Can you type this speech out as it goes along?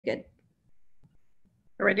Good.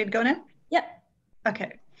 Ready to go now? Yep.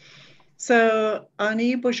 Okay. So,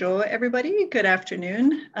 Ani, bonjour, everybody. Good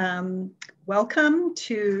afternoon. Welcome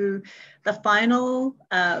to the final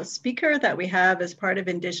speaker that we have as part of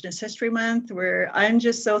Indigenous History Month, where I'm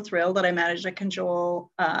just so thrilled that I managed to cajole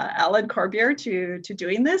Alan Corbiere to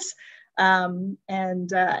doing this. And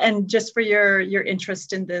just for your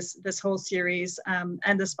interest in this whole series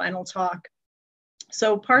and this final talk.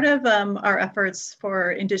 So part of our efforts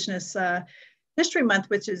for Indigenous History Month,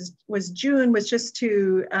 which was June, was just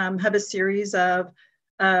to have a series of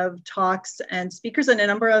talks and speakers and a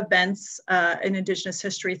number of events in Indigenous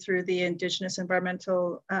history through the Indigenous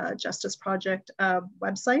Environmental Justice Project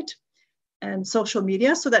website and social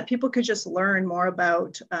media, so that people could just learn more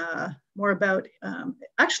about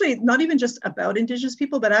actually not even just about Indigenous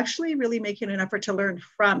people, but actually really making an effort to learn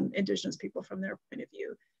from Indigenous people, from their point of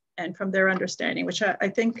view and from their understanding, which I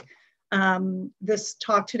think this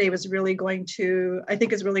talk today was really going to,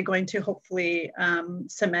 is really going to hopefully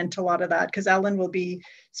cement a lot of that, because Ellen will be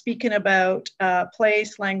speaking about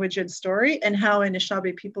place, language, and story, and how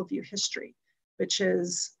Anishinaabe people view history, which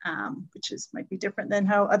might be different than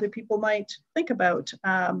how other people might think about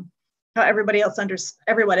how everyone else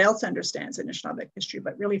understands Anishinaabe history,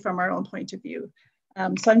 but really from our own point of view.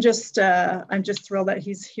 So I'm just thrilled that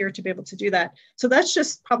he's here to be able to do that. So that's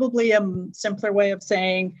just probably a simpler way of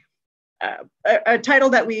saying a title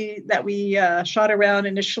that we shot around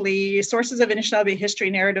initially: Sources of Anishinaabe History,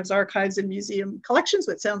 Narratives, Archives, and Museum Collections,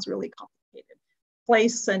 which sounds really complicated.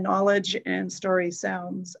 Place and knowledge and story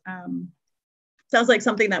sounds like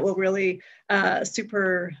something that we'll really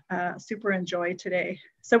super enjoy today.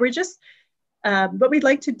 So we're just what we'd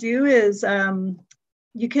like to do is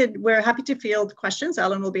we're happy to field questions.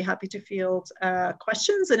 Alan will be happy to field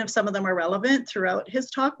questions, and if some of them are relevant throughout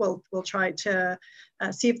his talk, we'll try to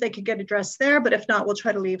see if they could get addressed there. But if not, we'll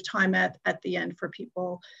try to leave time at the end for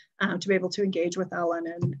people to be able to engage with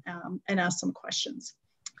Alan and ask some questions.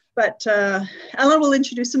 But Alan will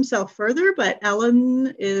introduce himself further, but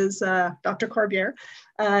Alan is, Dr. Corbiere,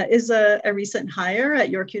 is a recent hire at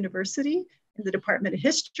York University in the Department of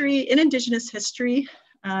History in Indigenous History.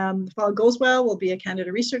 If all goes well, we'll be a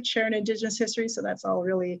Canada Research Chair in Indigenous History, so that's all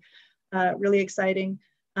really exciting.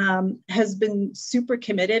 Has been super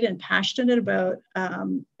committed and passionate about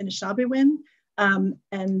Anishinaabe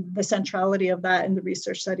and the centrality of that in the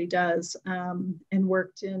research that he does, and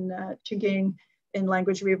worked in Chiging in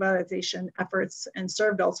language revitalization efforts, and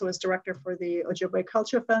served also as director for the Ojibwe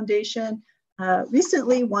Culture Foundation.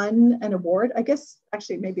 Recently won an award, I guess,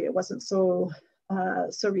 actually maybe it wasn't so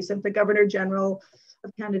recent, the Governor General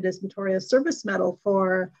of Canada's Meritorious Service Medal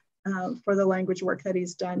for the language work that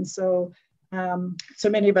he's done. So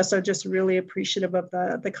many of us are just really appreciative of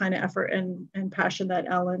the kind of effort and passion that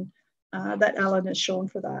Alan has shown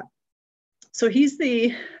for that. So he's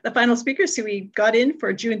the final speaker. So we got in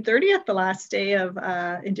for June 30th, the last day of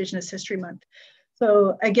Indigenous History Month.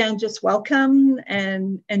 So again, just welcome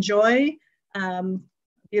and enjoy.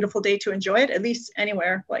 Beautiful day to enjoy it, at least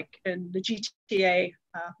anywhere, like in the GTA.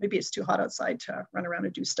 Maybe it's too hot outside to run around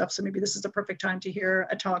and do stuff. So maybe this is the perfect time to hear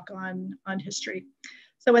a talk on history.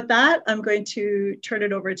 So with that, I'm going to turn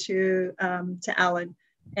it over to Alan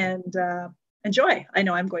and enjoy. I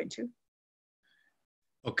know I'm going to.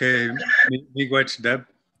 Okay, miigwech Deb.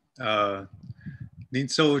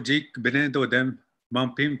 Ninso jik benendo dem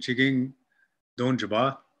mampim chiging don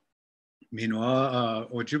jaba. Minwa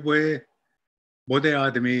Ojibwe bode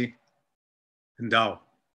adami ndao.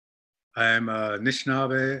 I am a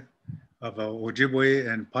Anishinaabe of Ojibwe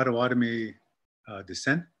and Potawatomi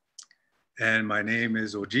descent. And my name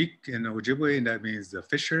is Ojik in Ojibwe, and that means the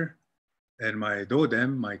fisher. And my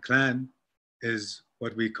Dodem, my clan, is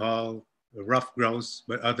what we call the rough grouse,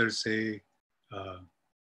 but others say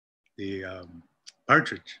the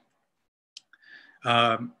partridge.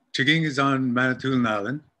 Chiging is on Manitoulin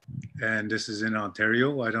Island, and this is in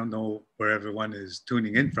Ontario. I don't know where everyone is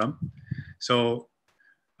tuning in from. So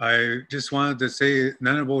I just wanted to say,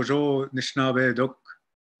 Nanabojo Nishnaabe dok,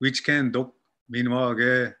 Wichken dok,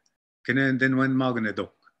 Minwage, Kenen Denwen Magane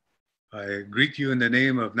dok. I greet you in the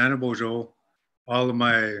name of Nanabojo, all of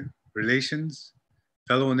my relations,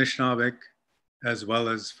 fellow Anishinaabe, as well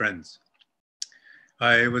as friends.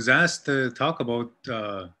 I was asked to talk about,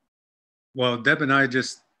 well, Deb and I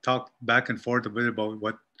just talked back and forth a bit about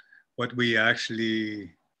what we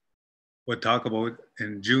actually would talk about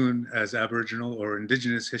in June as Aboriginal or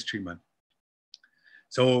Indigenous History Month.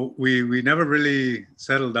 So we never really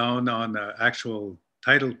settled down on the actual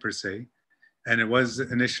title per se, and it was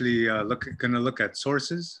initially going to look at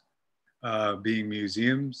sources, being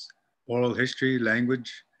museums, oral history,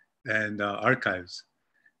 language, and archives.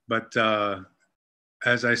 But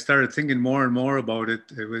as I started thinking more and more about it,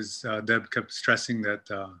 it was Deb kept stressing that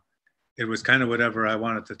it was kind of whatever I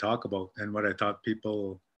wanted to talk about and what I thought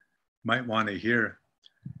people might want to hear.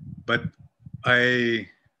 But I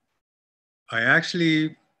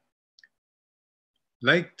actually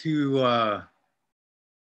like to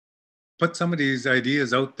put some of these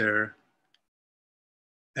ideas out there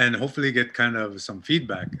and hopefully get kind of some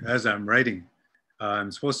feedback as I'm writing.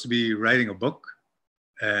 I'm supposed to be writing a book,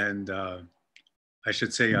 and I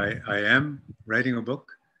should say I am writing a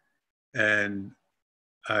book, and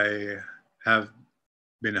I have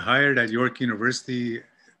been hired at York University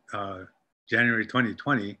January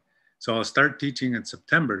 2020. So I'll start teaching in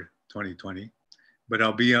September 2020, but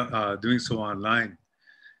I'll be doing so online.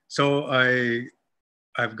 So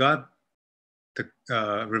I've got to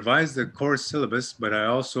revise the course syllabus, but I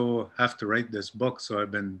also have to write this book. So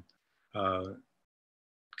I've been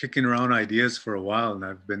kicking around ideas for a while, and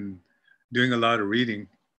I've been doing a lot of reading.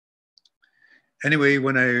 Anyway,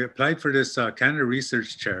 when I applied for this Canada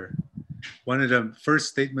Research Chair, one of the first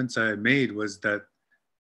statements I made was that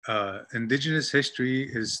Indigenous history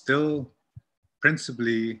is still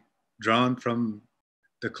principally drawn from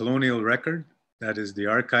the colonial record, that is the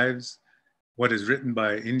archives, what is written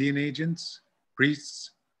by Indian agents,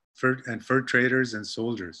 priests, and fur traders and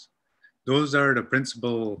soldiers. Those are the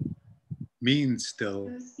principal means still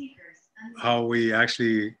how we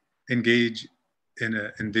actually engage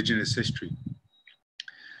in Indigenous history.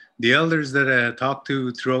 The elders that I talked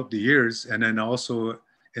to throughout the years, and then also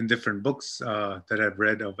in different books that I've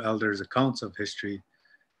read of elders' accounts of history,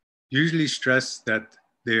 usually stress that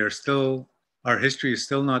they are still, our history is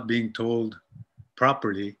still not being told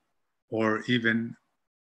properly, or even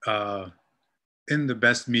in the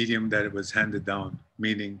best medium that it was handed down,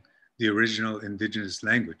 meaning the original Indigenous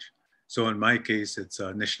language. So in my case, it's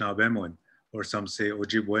Anishinaabemowin, or some say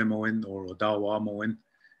Ojibwemoin or Odawamoin.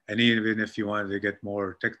 And even if you wanted to get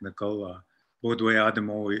more technical, Bodwe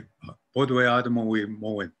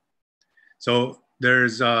Moin. So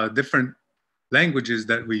there's different languages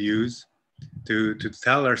that we use to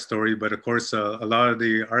tell our story, but of course, a lot of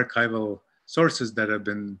the archival sources that have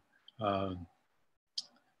been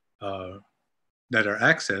that are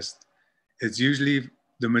accessed, it's usually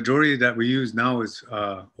the majority that we use now is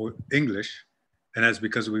English, and that's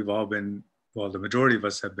because we've all been, well, the majority of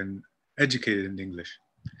us have been educated in English.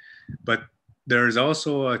 But there is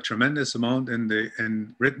also a tremendous amount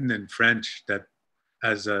written in French that,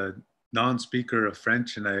 as a non-speaker of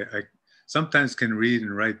French, and I sometimes can read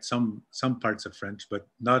and write some parts of French, but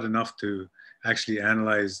not enough to actually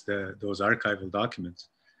analyze those archival documents.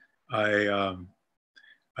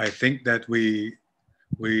 I think that we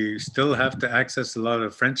still have to access a lot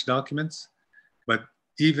of French documents, but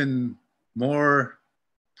even more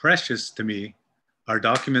precious to me are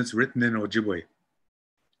documents written in Ojibwe.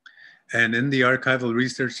 And in the archival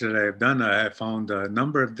research that I have done, I have found a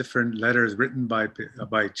number of different letters written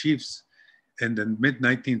by chiefs in the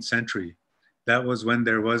mid-19th century. That was when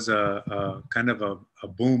there was a kind of a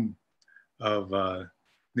boom of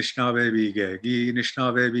Nishnawebige, Gi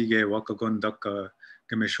Nishnawebige Wakagondaka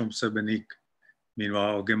Gemishumsabanik,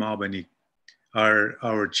 meanwhile Gemabanik.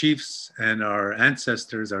 Our chiefs and our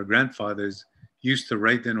ancestors, our grandfathers, used to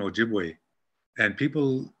write in Ojibwe. And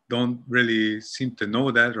people don't really seem to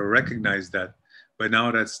know that or recognize that, but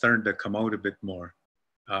now that's starting to come out a bit more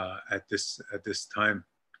at this time.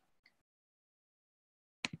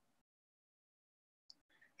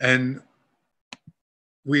 And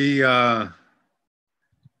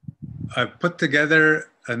I've put together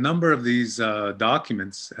a number of these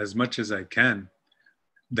documents, as much as I can,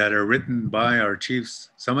 that are written by our chiefs.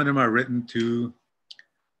 Some of them are written to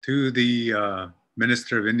the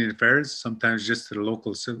Minister of Indian Affairs, sometimes just to the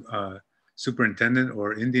local superintendent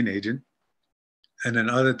or Indian agent. And then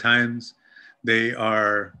other times they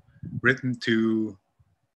are written to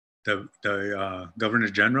the Governor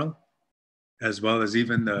General, as well as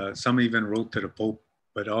even some even wrote to the Pope,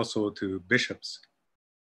 but also to bishops.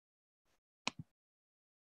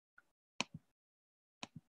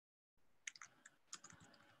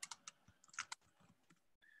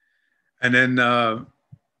 And then,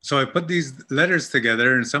 so I put these letters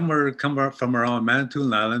together, and some were come from around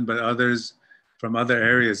Manitoulin Island, but others from other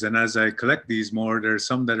areas. And as I collect these more, there's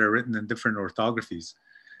some that are written in different orthographies,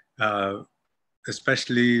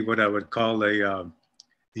 especially what I would call the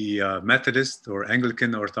Methodist or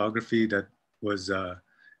Anglican orthography that was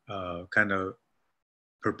kind of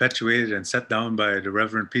perpetuated and set down by the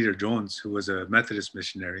Reverend Peter Jones, who was a Methodist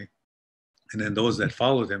missionary. And then those that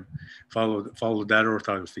followed him followed that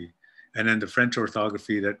orthography. And then the French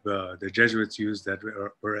orthography that the Jesuits used that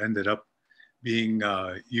were ended up being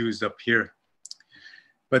used up here.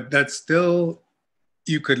 But that's still,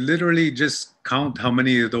 you could literally just count how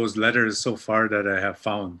many of those letters so far that I have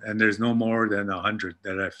found. And there's no more than 100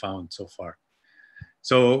 that I found so far.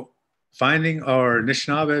 So finding our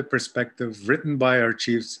Anishinaabe perspective written by our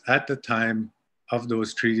chiefs at the time of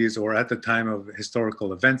those treaties or at the time of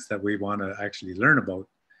historical events that we want to actually learn about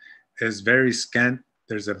is very scant.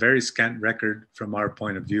 There's a very scant record from our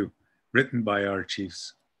point of view, written by our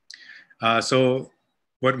chiefs. So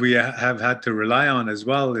what we have had to rely on as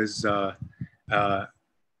well is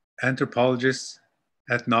anthropologists,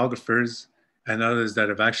 ethnographers, and others that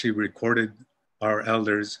have actually recorded our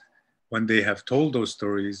elders when they have told those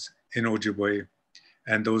stories in Ojibwe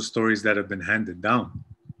and those stories that have been handed down.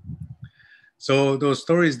 So those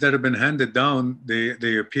stories that have been handed down,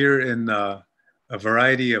 they appear in a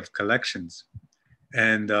variety of collections.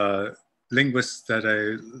 And linguists that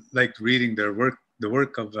I liked reading their work, the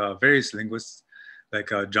work of various linguists,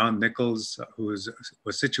 like John Nichols, who was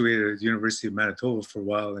situated at the University of Manitoba for a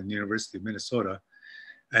while and University of Minnesota.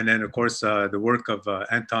 And then, of course, the work of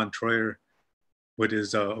Anton Troyer with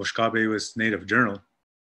his Oshkabewas Native Journal.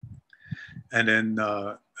 And then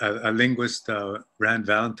a linguist, Rand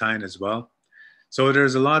Valentine, as well. So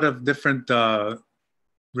there's a lot of different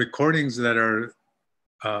recordings that are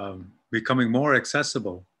becoming more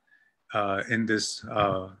accessible in this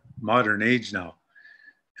modern age now,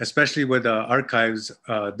 especially with archives,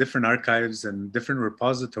 different archives and different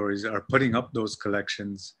repositories are putting up those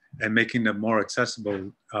collections and making them more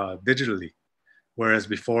accessible digitally. Whereas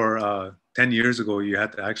before, 10 years ago, you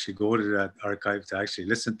had to actually go to that archive to actually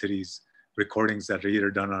listen to these recordings that are either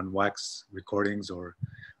done on wax recordings or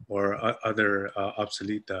other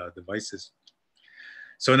obsolete devices.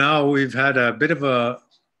 So now we've had a bit of a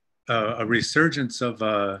resurgence of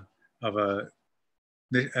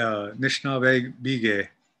Nishnawbe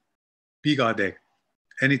Bigade,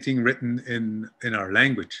 anything written in our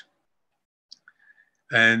language.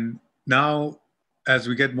 And now, as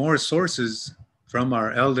we get more sources from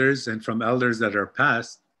our elders and from elders that are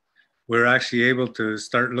past, we're actually able to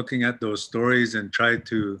start looking at those stories and try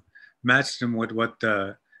to match them with what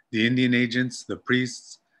the Indian agents, the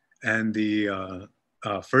priests, and the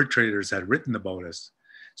fur traders had written about us.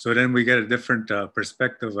 So then we get a different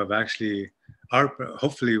perspective of actually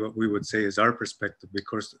hopefully what we would say is our perspective,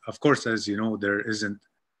 because of course, as you know, there isn't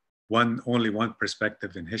only one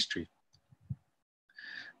perspective in history.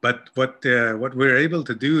 But what we're able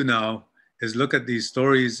to do now is look at these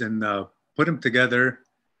stories and put them together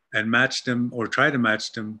and match them, or try to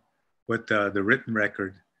match them with the written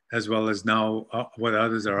record, as well as now what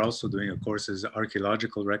others are also doing, of course, is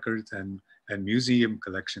archaeological records and museum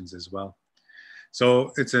collections as well.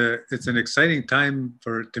 So it's an exciting time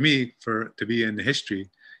to be in history,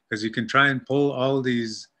 because you can try and pull all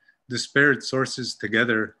these disparate sources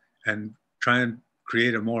together and try and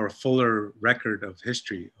create a more fuller record of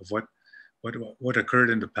history of what occurred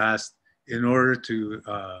in the past, in order to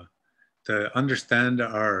understand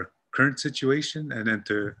our current situation and then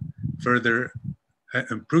to further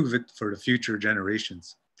improve it for the future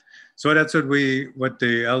generations. So that's what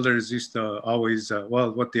the elders used to always,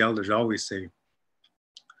 what the elders always say.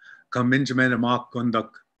 You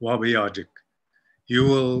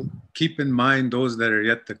will keep in mind those that are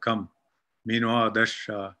yet to come. You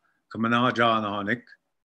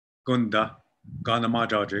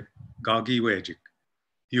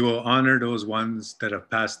will honor those ones that have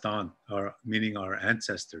passed on, meaning our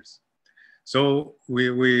ancestors. So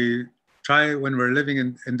we try, when we're living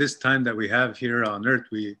in this time that we have here on earth,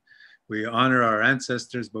 we honor our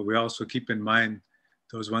ancestors, but we also keep in mind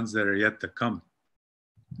those ones that are yet to come.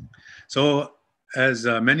 So as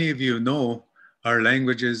many of you know, our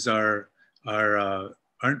languages aren't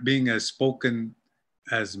being as spoken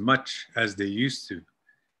as much as they used to.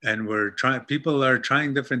 And people are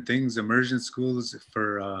trying different things, immersion schools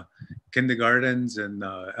for kindergartens and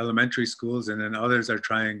elementary schools, and then others are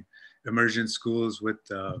trying immersion schools with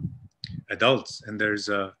adults. And there's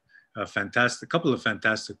a couple of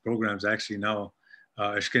fantastic programs actually now.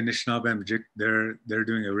 They're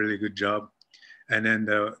doing a really good job. And then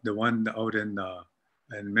the one out in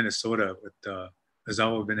Minnesota with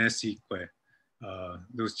Azawa Benesikwe,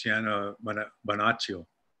 Luciano Bonaccio,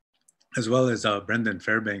 as well as Brendan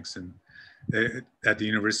Fairbanks at the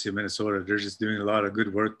University of Minnesota. They're just doing a lot of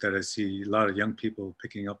good work that I see a lot of young people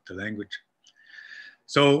picking up the language.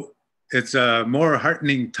 So it's a more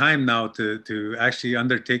heartening time now to actually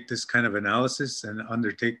undertake this kind of analysis and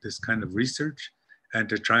undertake this kind of research, and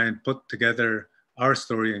to try and put together our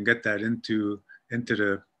story and get that into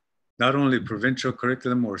the not only provincial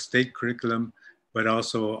curriculum or state curriculum, but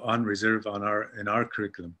also on reserve in our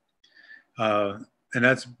curriculum. And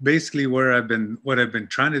that's basically what I've been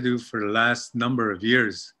trying to do for the last number of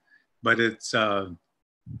years. But it's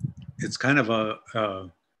kind of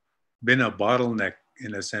been a bottleneck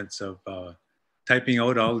in a sense of typing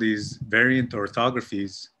out all these variant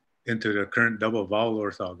orthographies into the current double vowel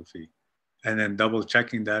orthography, and then double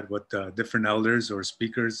checking that with different elders or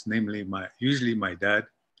speakers, namely usually my dad,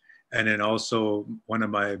 and then also one of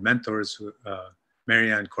my mentors,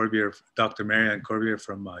 Marianne Corbiere, Dr. Marianne Corbiere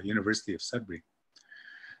from University of Sudbury.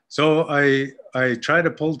 So I try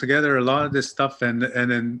to pull together a lot of this stuff, and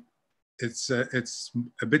then it's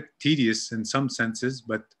a bit tedious in some senses,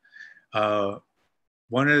 but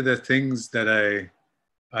one of the things that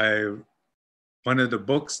one of the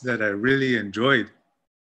books that I really enjoyed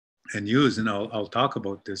and use, and I'll talk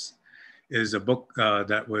about this, is a book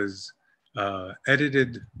that was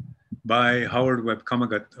edited by Howard Webb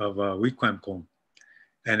Kamagat of Wikwemkom,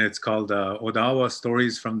 and it's called Odawa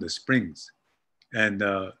Stories from the Springs. And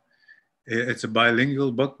it's a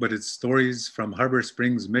bilingual book, but it's stories from Harbor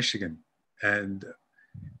Springs, Michigan. And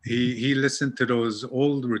he listened to those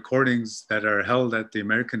old recordings that are held at the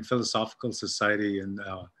American Philosophical Society in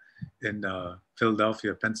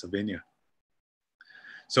Philadelphia, Pennsylvania.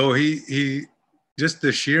 So he just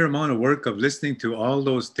the sheer amount of work of listening to all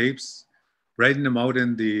those tapes, writing them out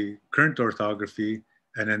in the current orthography,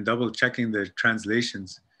 and then double checking the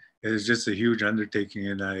translations is just a huge undertaking.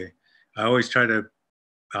 And I always try to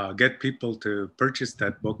get people to purchase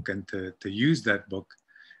that book and to use that book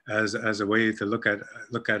as a way to look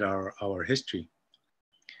at our history.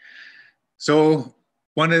 So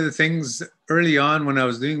one of the things early on when I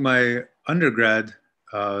was doing my undergrad,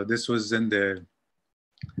 this was in the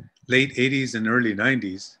late 80s and early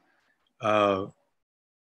 90s,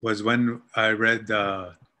 was when I read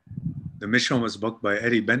the Mishomas book by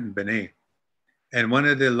Eddie Benton Benet. And one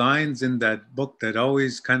of the lines in that book that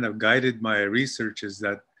always kind of guided my research is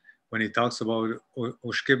that when he talks about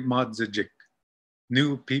Oshkib Madzajik,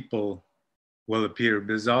 new people will appear. And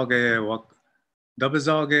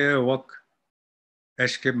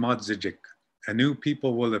new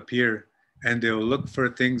people will appear, and they will look for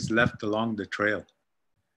things left along the trail.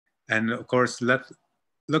 And of course,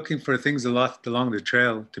 looking for things left along the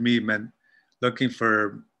trail to me meant looking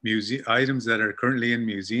for items that are currently in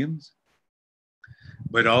museums,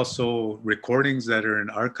 but also recordings that are in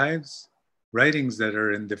archives, writings that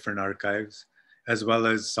are in different archives, as well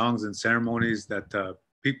as songs and ceremonies that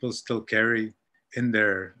people still carry in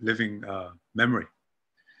their living memory.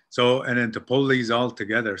 So, and then to pull these all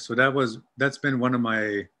together. So that's been one of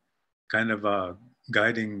my kind of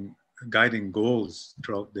guiding goals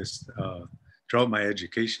throughout this, throughout my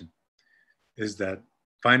education, is that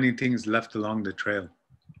finding things left along the trail.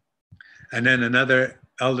 And then another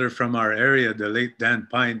elder from our area, the late Dan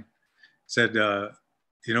Pine, said,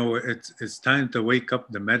 you know, it's time to wake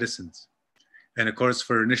up the medicines. And of course,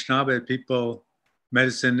 for Anishinaabe people,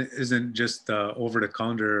 medicine isn't just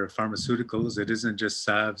over-the-counter pharmaceuticals. It isn't just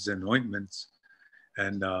salves and ointments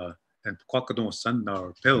and kwakadon sanda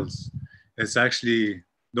or pills. It's actually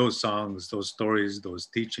those songs, those stories, those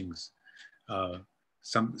teachings,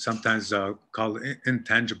 sometimes called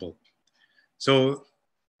intangible. So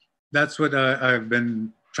that's what I've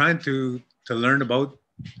been trying to learn about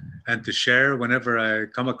and to share. Whenever I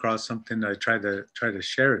come across something, I try to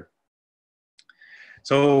share it.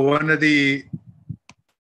 So one of the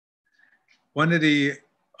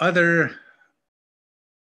other,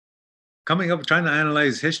 coming up, trying to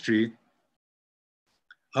analyze history,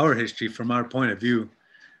 our history from our point of view,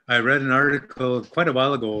 I read an article quite a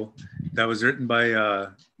while ago that was written by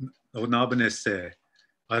Onabanese,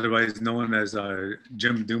 otherwise known as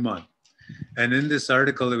Jim Dumont. And in this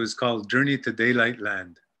article, it was called Journey to Daylight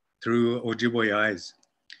Land Through Ojibwe Eyes.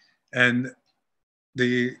 And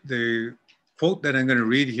the quote that I'm going to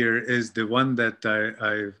read here is the one that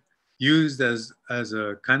I've used as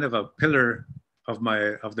a kind of a pillar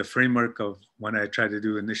of the framework of when I try to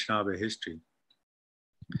do Anishinaabe history.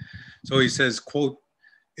 So he says, quote,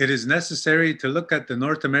 "It is necessary to look at the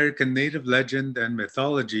North American native legend and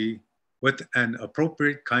mythology with an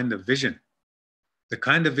appropriate kind of vision. The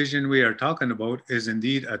kind of vision we are talking about is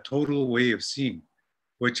indeed a total way of seeing,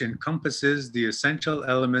 which encompasses the essential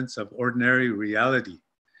elements of ordinary reality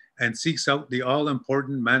and seeks out the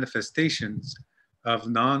all-important manifestations of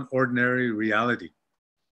non-ordinary reality.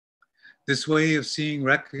 This way of seeing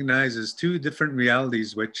recognizes two different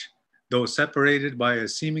realities which, though separated by a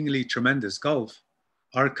seemingly tremendous gulf,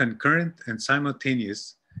 are concurrent and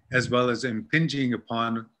simultaneous, as well as impinging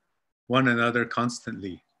upon one another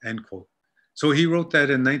constantly," end quote. So he wrote that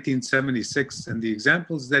in 1976, and the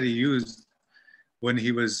examples that he used when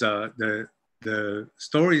he was, the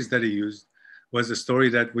stories that he used was a story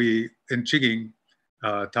that we, in Chiging,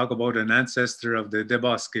 talk about an ancestor of the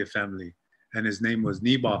Debosque family, and his name was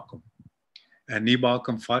Nibakum. And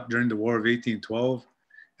Nibakum fought during the War of 1812,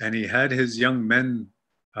 and he had his young men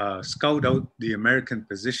scout out the American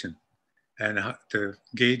position and to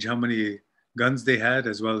gauge how many guns they had,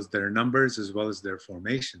 as well as their numbers, as well as their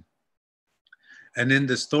formation. And in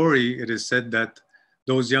the story, it is said that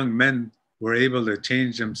those young men were able to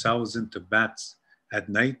change themselves into bats at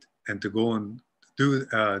night and to go and do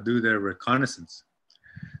their reconnaissance.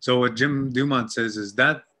 So what Jim Dumont says is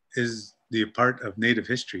that is the part of Native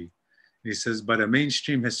history. He says, but a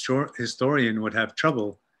mainstream historian would have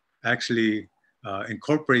trouble actually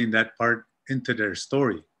incorporating that part into their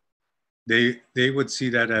story. They would see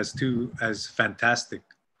that as fantastic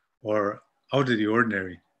or out of the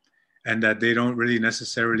ordinary, and that they don't really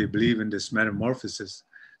necessarily believe in this metamorphosis.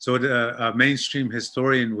 So a mainstream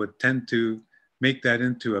historian would tend to make that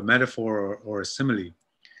into a metaphor or a simile.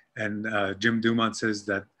 And Jim Dumont says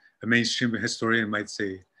that a mainstream historian might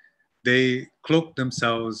say, they cloak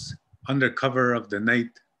themselves under cover of the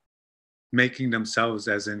night, making themselves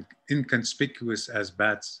as inconspicuous as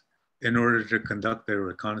bats in order to conduct their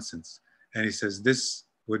reconnaissance. And he says this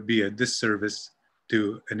would be a disservice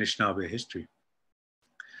to Anishinaabe history.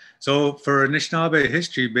 So for Anishinaabe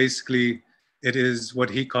history, basically, it is what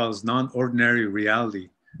he calls non-ordinary reality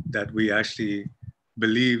that we actually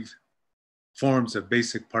believe forms a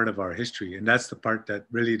basic part of our history. And that's the part that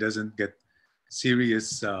really doesn't get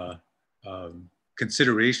serious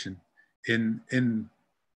consideration in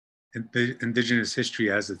the Indigenous history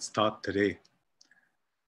as it's taught today.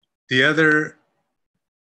 The other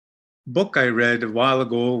book I read a while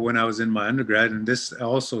ago when I was in my undergrad, and this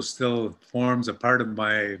also still forms a part of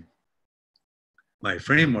my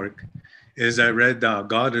framework, is I read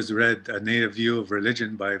God Has Read, A Native View of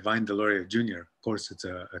Religion by Vine Deloria Jr. Of course, it's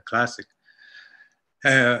a classic.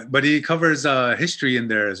 But he covers history in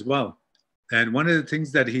there as well. And one of the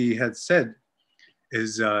things that he had said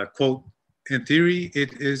is, quote, in theory,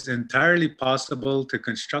 it is entirely possible to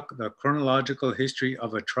construct the chronological history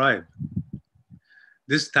of a tribe.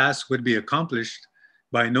 This task would be accomplished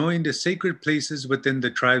by knowing the sacred places within the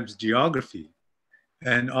tribe's geography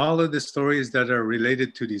and all of the stories that are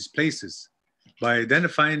related to these places. By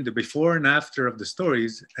identifying the before and after of the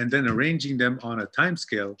stories and then arranging them on a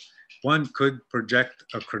timescale, one could project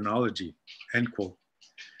a chronology, end quote.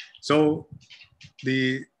 So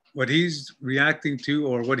what he's reacting to,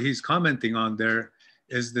 or what he's commenting on there,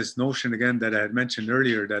 is this notion again that I had mentioned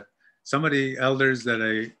earlier, that some of the elders that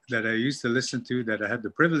I used to listen to, that I had the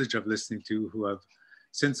privilege of listening to, who have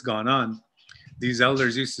since gone on, these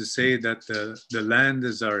elders used to say that the land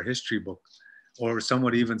is our history book, or some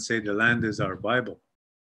would even say the land is our Bible.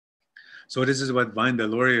 So this is what Vine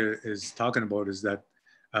Deloria is talking about, is that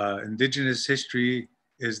Indigenous history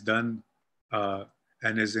is done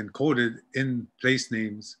and is encoded in place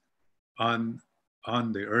names on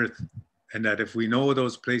the earth. And that if we know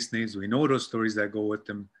those place names, we know those stories that go with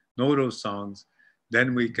them, know those songs,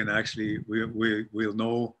 then we can actually, we'll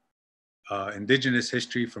know Indigenous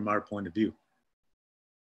history from our point of view.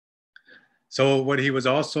 So what he was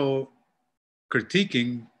also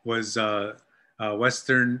critiquing was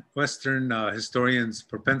Western historians'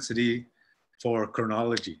 propensity for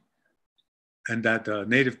chronology, and that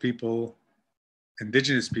Native people,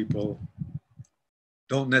 Indigenous people,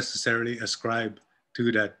 don't necessarily ascribe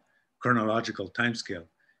to that chronological timescale.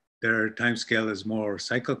 Their timescale is more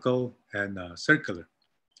cyclical and circular.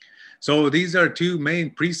 So these are two main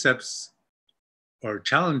precepts or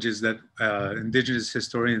challenges that Indigenous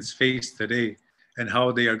historians face today, and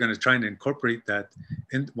how they are going to try and incorporate that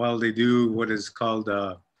while they do what is called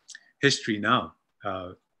history now,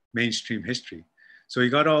 mainstream history. So you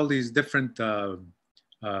got all these different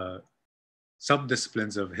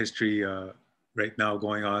subdisciplines of history right now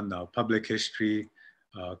going on now: public history,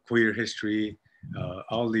 queer history,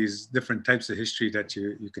 all these different types of history that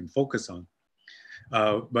you can focus on.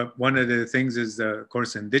 But one of the things is, of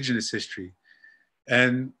course, Indigenous history.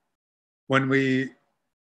 And when we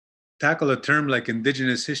tackle a term like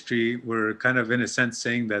Indigenous history, we're kind of, in a sense,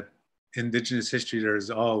 saying that Indigenous history,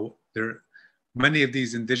 many of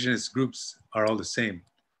these Indigenous groups are all the same.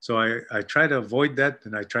 So I try to avoid that,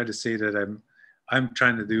 and I try to say that I'm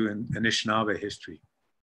trying to do an Anishinaabe history.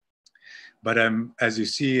 But as you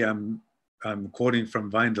see, I'm quoting from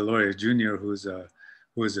Vine Deloria Jr., who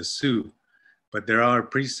is a Sioux. But there are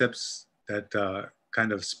precepts that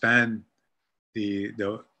kind of span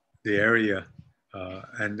the area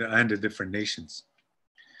and the different nations.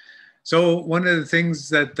 So one of the things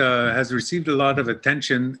that has received a lot of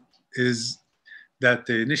attention is that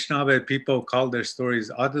the Anishinaabe people call their stories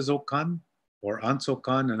Adazokan, or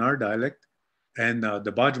Ansokan in our dialect, and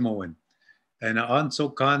the Bajmowen. And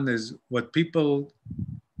Ansokan is what people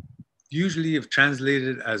usually have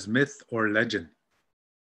translated as myth or legend.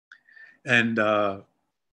 And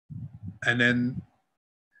then,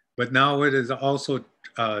 but now it is also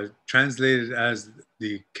translated as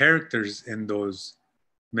the characters in those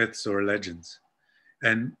myths or legends.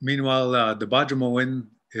 And meanwhile, the Bajmowen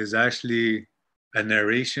is actually a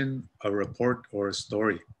narration, a report, or a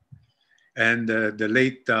story. And the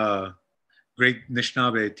late great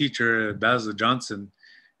Anishinaabe teacher, Basil Johnson,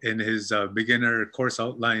 in his beginner course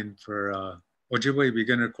outline for Ojibwe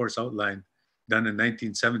beginner course outline done in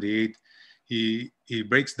 1978, he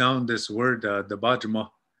breaks down this word, the Bajma,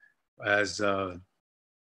 as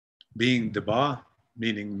being the ba,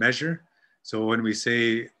 meaning measure. So when we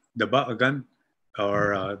say the ba'agan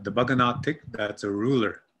or the baganatik, that's a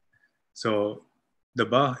ruler. So the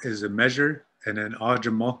ba is a measure, and then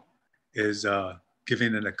ajamo is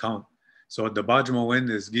giving an account. So the bajmawin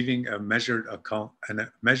is giving a measured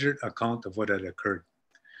account of what had occurred.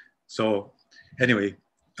 So anyway,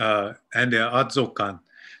 and the adzokan.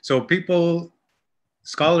 So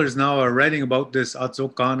scholars now are writing about this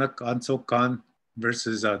adzokan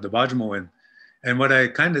versus the bajmawin. And what I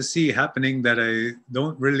kind of see happening that I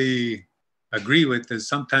don't really agree with is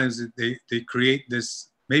sometimes they create this,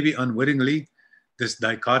 maybe unwittingly, this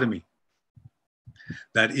dichotomy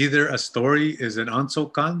that either a story is an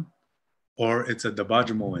Ansokan or it's a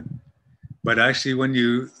Dabajimoan. But actually, when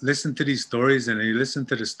you listen to these stories and you listen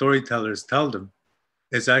to the storytellers tell them,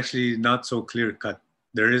 it's actually not so clear cut.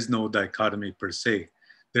 There is no dichotomy per se.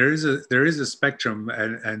 There is a spectrum,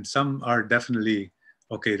 and some are definitely,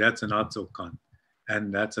 okay, that's an Ansokan,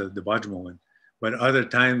 and that's a Dabajimoan. But other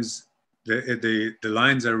times, the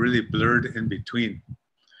lines are really blurred in between.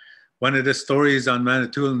 One of the stories on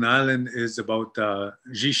Manitoulin Island is about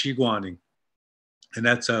Jishiguaning, and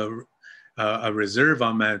that's a reserve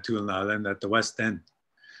on Manitoulin Island at the west end.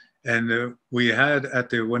 And we had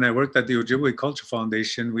when I worked at the Ojibwe Culture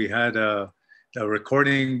Foundation, we had a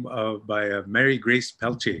recording by Mary Grace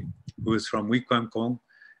Pelche, who is from Wikwemkong,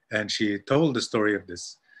 and she told the story of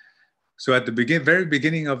this. So at the very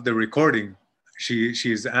beginning of the recording,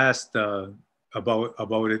 she's asked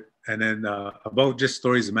about it, and then about just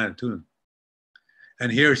stories of Manitoulin.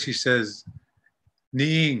 And here she says,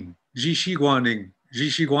 Niing, Jishiguaning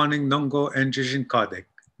Nongo and Jijin Kadek.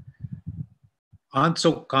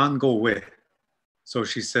 Anso Kango We. So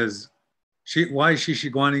she says, why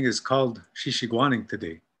Shishiguaning is called Shishiguaning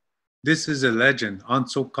today. This is a legend,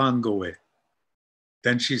 Anso Kango We.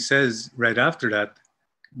 Then she says right after that,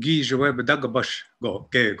 Gi Jowe Bedagabash go,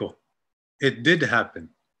 Geego. It did happen.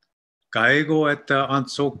 Kaego at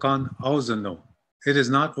Anso Kan Auzano. It is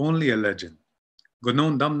not only a legend.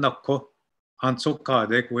 Gonon Damnako Anso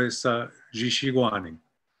Kadek We sa Jishiguaning.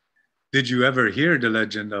 Did you ever hear the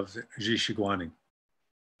legend of Jishiguaning?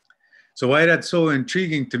 So why that's so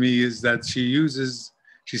intriguing to me is that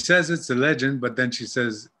she says it's a legend, but then she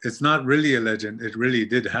says it's not really a legend. It really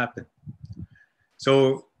did happen.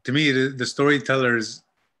 So to me, the storytellers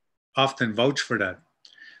often vouch for that.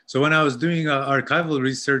 So when I was doing archival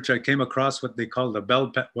research, I came across what is called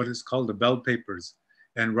the Bell Papers.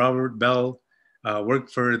 And Robert Bell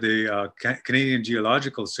worked for the Canadian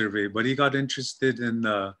Geological Survey, but he got interested in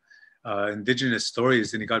Indigenous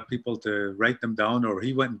stories, and he got people to write them down, or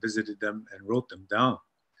he went and visited them and wrote them down.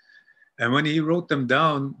 And when he wrote them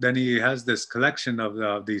down, then he has this collection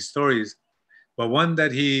of these stories. But one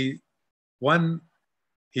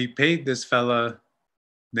he paid this fella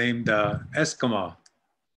named Eskimo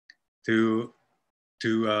to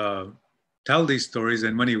tell these stories.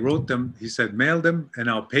 And when he wrote them, he said, mail them and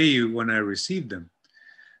I'll pay you when I receive them.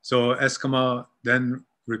 So Eskimo then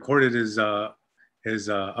recorded his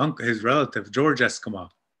uncle, his relative, George Eskimo.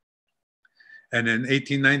 And in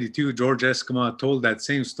 1892, George Eskimo told that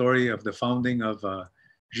same story of the founding of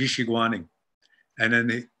Jishiguaning. And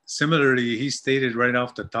then similarly, he stated right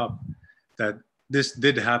off the top that this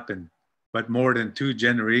did happen, but more than 2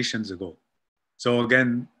 generations ago. So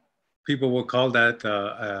again, people will call that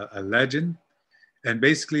a legend. And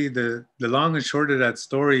basically the long and short of that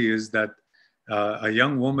story is that a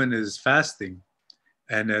young woman is fasting,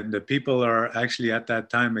 and then the people are actually at that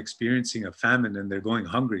time experiencing a famine and they're going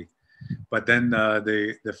hungry. But then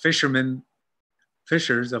the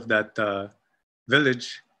fishers of that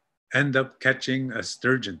village end up catching a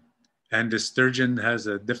sturgeon. And the sturgeon has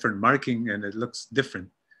a different marking and it looks different.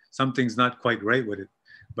 Something's not quite right with it,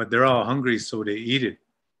 but they're all hungry, so they eat it.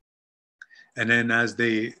 And then as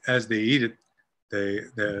they eat it, they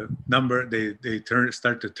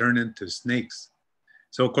start to turn into snakes.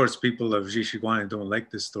 So of course, people of Jishiguaning don't like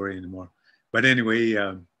this story anymore. But anyway,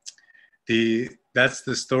 that's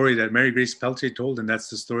the story that Mary Grace Peltier told, and that's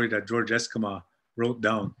the story that George Eskima wrote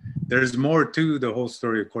down. There's more to the whole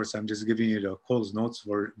story, of course. I'm just giving you the Cole's Notes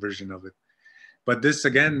version of it. But this,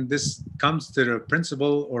 again, this comes to the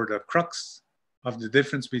principle or the crux of the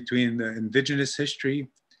difference between the indigenous history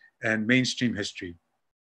and mainstream history.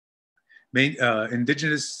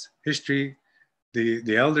 Indigenous history,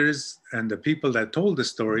 the elders and the people that told the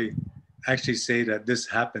story actually say that this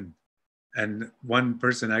happened. And one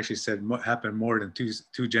person actually said happened more than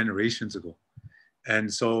two generations ago.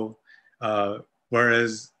 And so,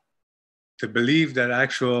 whereas to believe that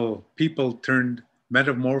actual people turned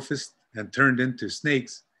metamorphosed and turned into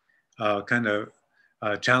snakes kind of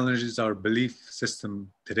challenges our belief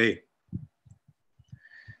system today.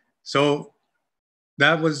 So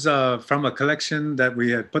that was from a collection that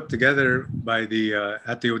we had put together by the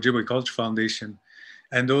at the Ojibwe Culture Foundation.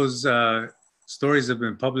 And those stories have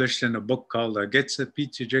been published in a book called Getse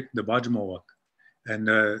Pichijik the Bajmowak. And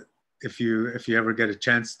if you ever get a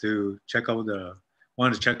chance to check out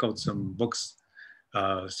want to check out some books,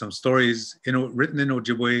 some stories written in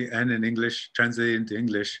Ojibwe and in English, translated into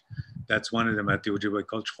English, that's one of them at the Ojibwe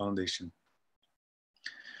Culture Foundation.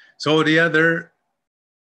 So the other,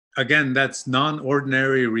 again, that's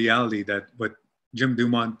non-ordinary reality, that what Jim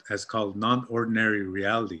Dumont has called non-ordinary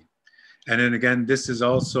reality. And then again, this is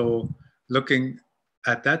also looking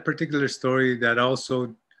at that particular story that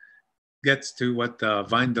also gets to what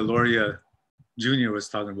Vine Deloria Jr. was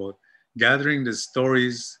talking about, gathering the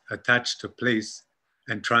stories attached to place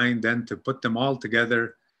and trying then to put them all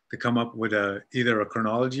together to come up with either a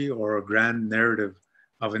chronology or a grand narrative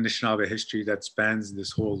of Anishinaabe history that spans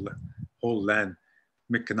this whole land.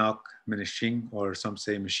 Mikanak, Minishing, or some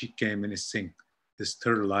say Mishike, Minising, this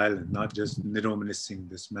Turtle Island, not just Nido Minising,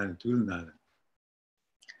 this Manitoulin Island.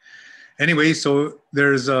 Anyway, so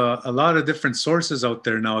there's a lot of different sources out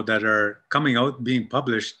there now that are coming out, being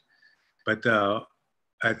published, but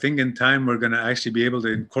I think in time we're going to actually be able to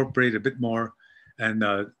incorporate a bit more and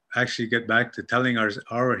actually get back to telling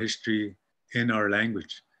our history in our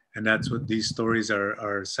language. And that's what these stories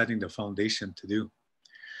are setting the foundation to do.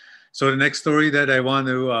 So the next story that I want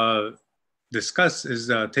to discuss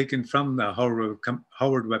is taken from the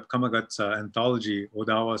Howard Webb Kamagut's anthology,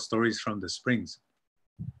 Odawa Stories from the Springs.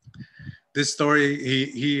 This story,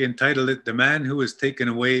 he entitled it, The Man Who Was Taken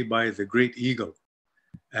Away by the Great Eagle.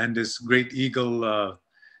 And this great eagle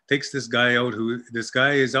takes this guy out this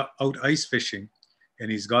guy is out ice fishing, and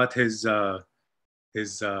he's got his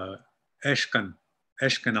eshkanak,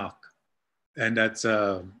 and that's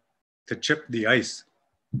to chip the ice.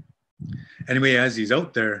 Anyway, as he's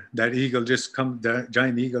out there, that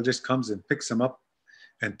giant eagle just comes and picks him up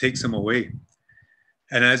and takes him away.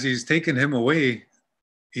 And as he's taking him away,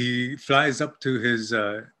 he flies up to his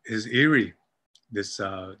eyrie, this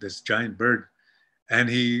giant bird, and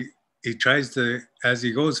he tries to, as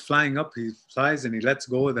he goes flying up, he flies and he lets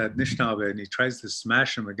go of that Anishinaabe and he tries to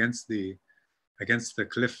smash him against the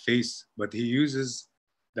cliff face, but he uses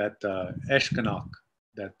that eshkanak,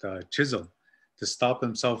 that chisel, to stop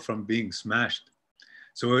himself from being smashed.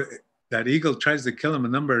 So that eagle tries to kill him a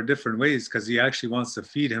number of different ways because he actually wants to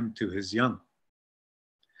feed him to his young.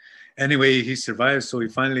 Anyway, he survives. So he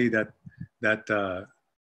finally, that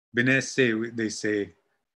Binese, they say,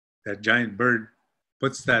 that giant bird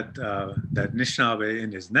puts that Anishinaabe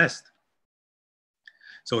in his nest.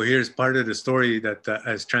 So here's part of the story that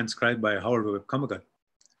as transcribed by Howard Webb Kamagut.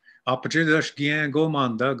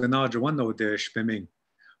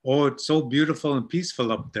 Oh, it's so beautiful and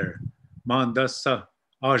peaceful up there. Mandasa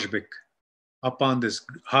Ajbik, up on this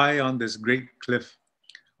high on this great cliff.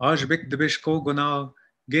 Ajbik de Bishko Gonal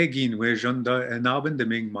Gegin Wejunda and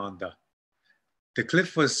Abendeming Manda. The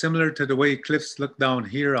cliff was similar to the way cliffs look down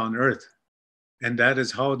here on earth, and that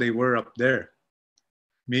is how they were up there.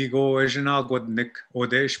 Migo Ejana Godnik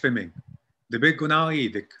Odeshpiming, the big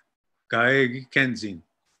Gunaidik, Gaegi Kenzin.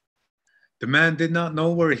 The man did not know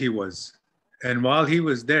where he was, and while he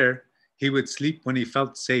was there, he would sleep when he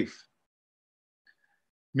felt safe.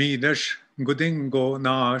 Mi dash Gudingo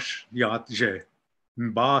Nash Yatje,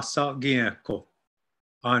 Mbasa Gieko,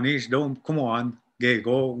 Anish Dom Kumoan,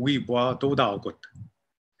 Gego Wibwa Todagot.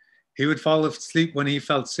 He would fall asleep when he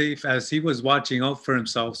felt safe, as he was watching out for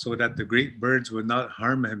himself so that the great birds would not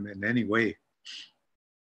harm him in any way.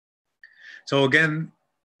 So again,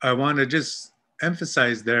 I want to just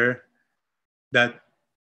emphasize there that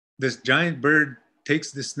this giant bird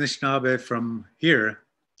takes this Anishinaabe from here,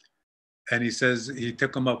 and he says he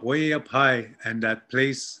took him up way up high, and that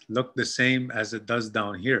place looked the same as it does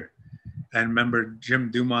down here. And remember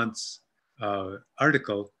Jim Dumont's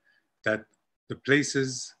article that the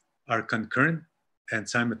places are concurrent and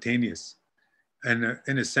simultaneous, and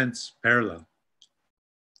in a sense parallel.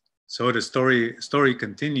 So the story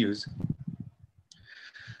continues.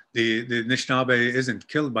 The Anishinaabe isn't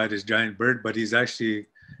killed by this giant bird, but he's actually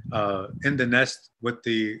in the nest with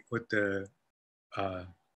the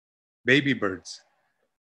baby birds,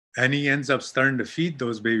 and he ends up starting to feed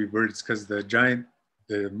those baby birds because the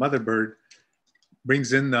mother bird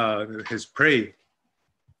brings in his prey,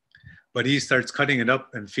 but he starts cutting it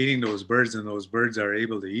up and feeding those birds, and those birds are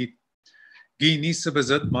able to eat. Gi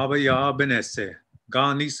nisabazat mabaya benesse,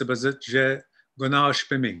 ga nisabazat je gunash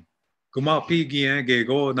piming, gumapi gien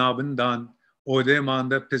gego nabandan, ode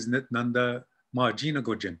manda piznit nanda majina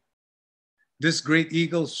gojin. This great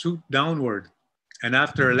eagle swooped downward, and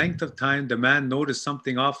after a length of time, the man noticed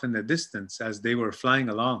something off in the distance as they were flying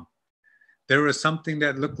along. There was something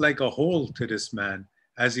that looked like a hole to this man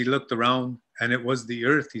as he looked around, and it was the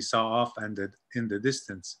earth he saw off and in the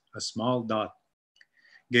distance, a small dot.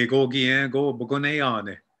 Gego gien go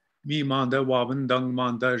bogoneane, mi manda wabandang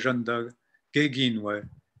manda janda geginwe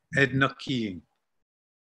ednakiing.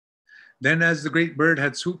 Then as the great bird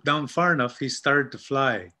had swooped down far enough, he started to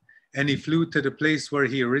fly, and he flew to the place where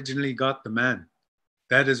he originally got the man.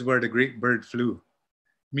 That is where the great bird flew.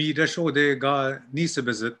 Mi dashode ga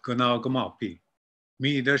nisabizit guna gumapi.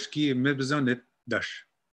 Mi dashki mibzonit dash.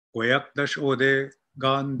 Goyak dash ode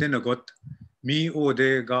ga dinagot. Mi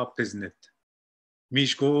ode ga piznit.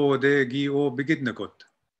 Mishko ode gi o bigidnagot.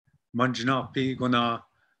 Manjnapi guna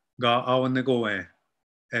ga awanegoe.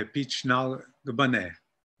 E pichnal gbane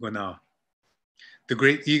guna. The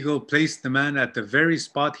great eagle placed the man at the very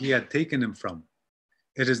spot he had taken him from.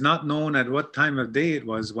 It is not known at what time of day it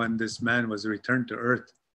was when this man was returned to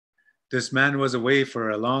earth. This man was away for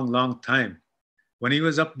a long, long time, when he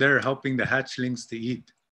was up there helping the hatchlings to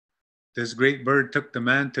eat. This great bird took the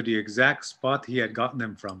man to the exact spot he had gotten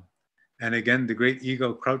him from. And again, the great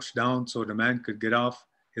eagle crouched down so the man could get off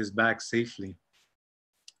his back safely.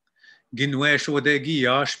 Ginwe shode gi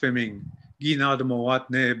ashpeming,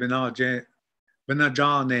 ginadamawatne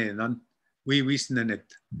benajane nan we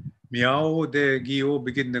wisnenit. Miao de gio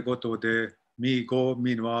begin the goto de mi go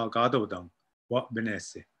minwa gadodam, what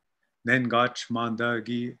benesse. Then gach manda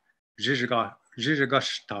gi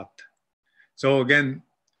jijagashtat. So again,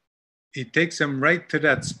 he takes him right to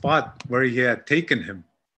that spot where he had taken him.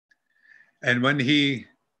 And when he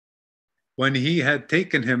had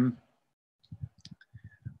taken him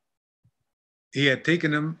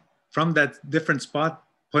from that different spot,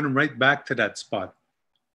 put him right back to that spot.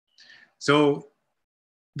 So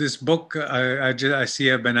this book, I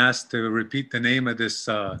see I've been asked to repeat the name of this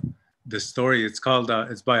story. It's called,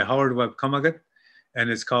 it's by Howard Webb Kumagat, and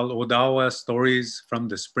it's called Odawa Stories from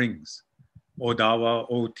the Springs. Odawa,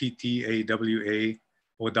 O-T-T-A-W-A,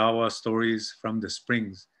 Odawa Stories from the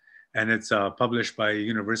Springs. And it's published by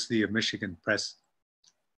University of Michigan Press.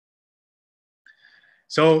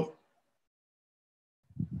 So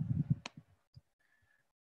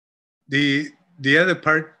the other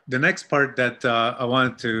part, the next part that I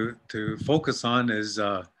wanted to focus on is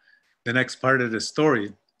the next part of the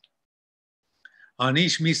story.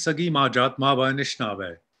 Anish misagi majat maba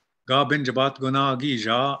Anishinaabe. Ga binjabat guna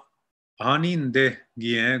gija anin de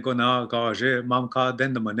gien guna gaje mamka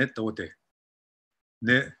dendamanit ode.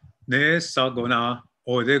 Ne sa guna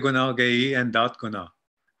ode guna gei and dat guna.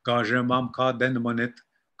 Gaje mamka dendamanit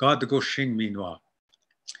gad goshing minwa.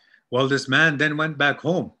 Well, this man then went back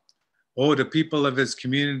home. Oh, the people of his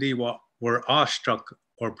community were awestruck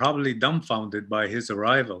or probably dumbfounded by his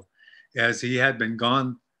arrival, as he had been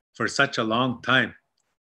gone for such a long time.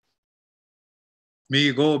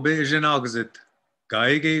 Mi go bejanagzit,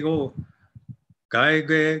 gaige go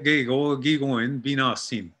gigoin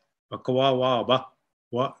binasim, akawawa ba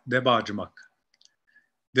wa debajmak.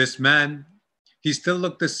 This man, he still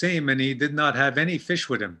looked the same, and he did not have any fish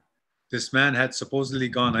with him. This man had supposedly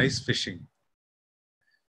gone ice fishing.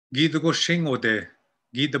 Gidago shingode,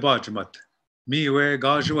 gidabajmat, miwe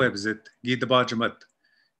gajuebzit, gidabajmat,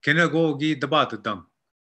 kinago gidabatadam,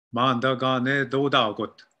 manda gane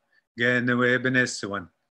dodagot, genewe benesuan,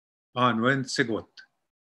 anwen sigot,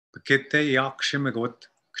 bekite yakshimigot,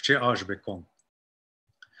 kche ajbekong.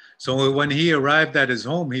 So when he arrived at his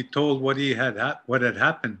home, he told what had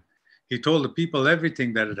happened. He told the people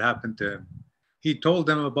everything that had happened to him. He told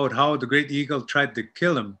them about how the great eagle tried to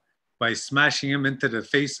kill him by smashing him into the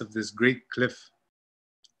face of this great cliff.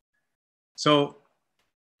 So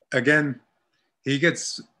again, he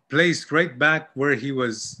gets placed right back where he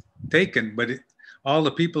was taken, but all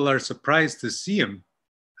the people are surprised to see him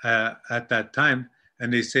at that time,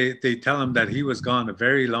 and they tell him that he was gone a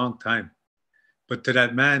very long time. But to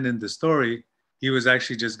that man in the story, he was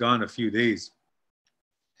actually just gone a few days.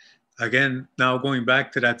 Again, now going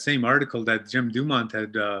back to that same article that Jim Dumont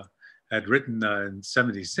had written in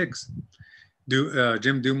 '76,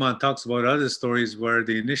 Jim Dumont talks about other stories where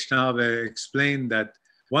the Anishinaabe explained that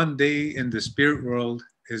one day in the spirit world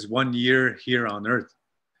is 1 year here on earth.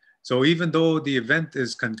 So even though the event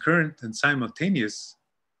is concurrent and simultaneous,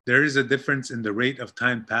 there is a difference in the rate of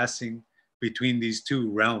time passing between these two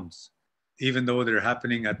realms. Even though they're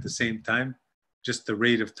happening at the same time, just the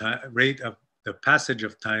rate of the passage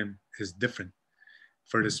of time is different.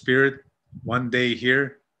 For the spirit, 1 day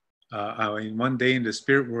here, 1 day in the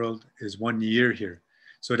spirit world is 1 year here.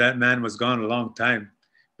 So that man was gone a long time,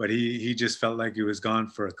 but he just felt like he was gone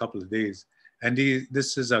for a couple of days. And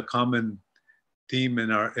this is a common theme in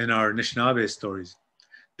our Anishinaabe stories.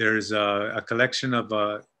 There's a collection of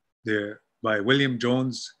by William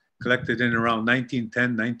Jones, collected in around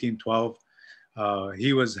 1910, 1912.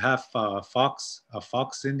 He was half a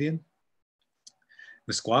Fox Indian,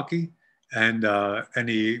 Meskwaki, and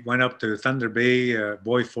he went up to Thunder Bay,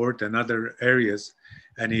 Boy Fort, and other areas,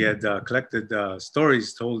 and he had collected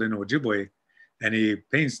stories told in Ojibwe, and he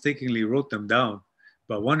painstakingly wrote them down.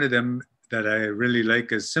 But one of them that I really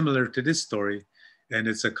like is similar to this story, and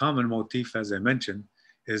it's a common motif, as I mentioned,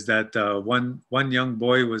 is that one young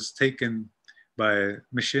boy was taken by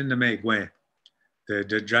Mishinamegwe,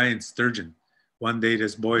 the giant sturgeon. One day,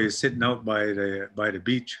 this boy is sitting out by the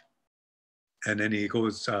beach, and then he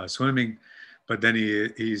goes swimming, but then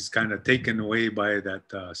he's kind of taken away by that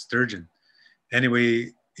sturgeon.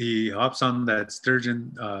 Anyway, he hops on that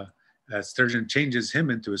sturgeon. That sturgeon changes him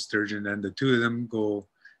into a sturgeon, and the two of them go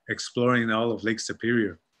exploring all of Lake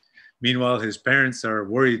Superior. Meanwhile, his parents are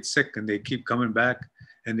worried sick, and they keep coming back,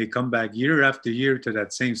 and they come back year after year to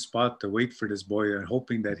that same spot to wait for this boy and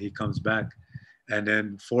hoping that he comes back. And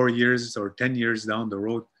then 4 years or 10 years down the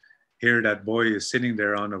road, here that boy is sitting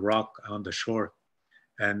there on a rock on the shore,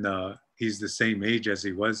 and he's the same age as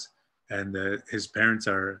he was, and his parents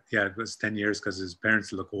are, it was 10 years because his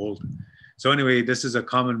parents look old. So anyway, this is a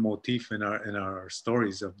common motif in our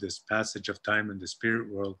stories of this passage of time in the spirit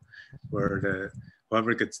world, where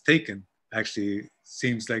whoever gets taken actually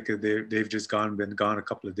seems like they've just been gone a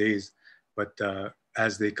couple of days, but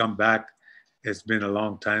as they come back, it's been a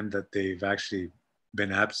long time that they've actually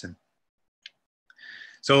been absent.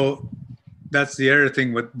 So that's the other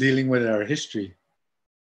thing with dealing with our history.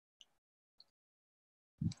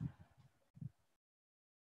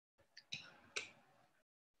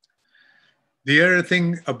 The other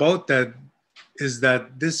thing about that is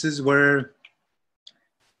that this is where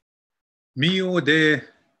Mio de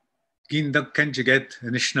Gindak Kenjiget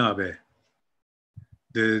Anishinaabe.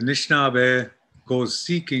 The Anishinaabe goes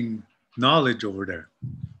seeking knowledge over there.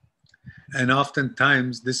 And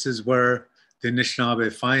oftentimes this is where the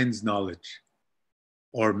Anishinaabe finds knowledge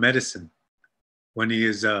or medicine when he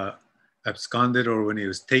is absconded or when he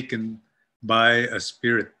was taken by a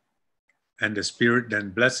spirit, and the spirit then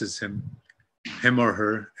blesses him or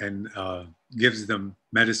her, and gives them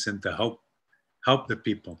medicine to help the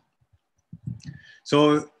people.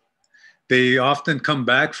 So they often come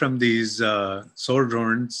back from these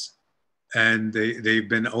sojourns, and they've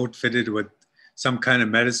been outfitted with some kind of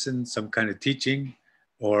medicine, some kind of teaching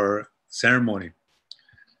or ceremony.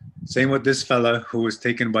 Same with this fella who was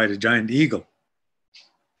taken by the giant eagle.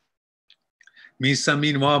 Misa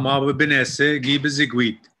minwa mababinese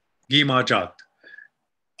gibizigwit gimajat.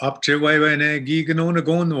 Apchewene giganona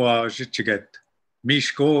gonwa jichiget.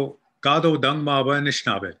 Mishko gado dung maba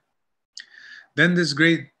Anishinaabe. Then this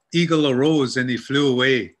great eagle arose and he flew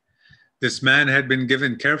away. This man had been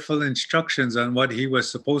given careful instructions on what he was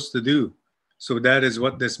supposed to do. So that is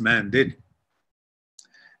what this man did.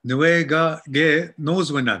 Nuega ge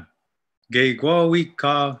nozwanan. Ge gwawi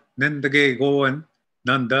ka nendage goan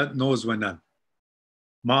nanda nozwanan.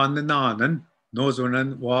 Manananan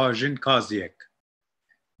nozwanan wa jinkaziek.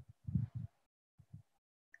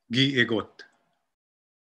 Gi egot.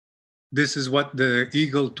 This is what the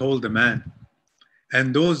eagle told the man.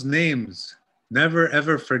 And those names, never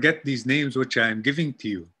ever forget these names which I am giving to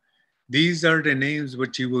you. These are the names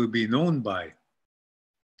which you will be known by.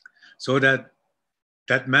 So that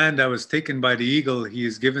man that was taken by the eagle, he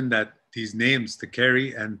is given these names to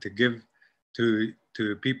carry and to give to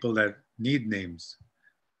people that need names.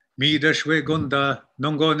 Mi dashwe gunda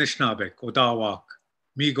nongo Anishinaabe odawak.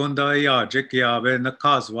 Mi gunda yajik yabe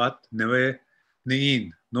nakazwat newe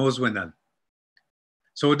niin nozwenan.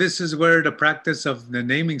 So this is where the practice of the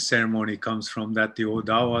naming ceremony comes from, that the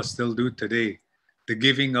Odawa still do today, the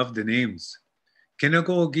giving of the names.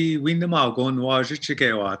 Kinagogi winamagon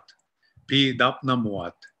wajichikewat, pi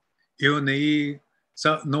dapnamuat, ionei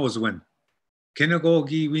sa nozwen. Kinago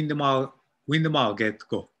gi windamal get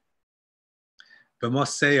go. But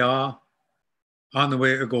must say on the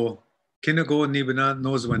way to go. Kinago nibana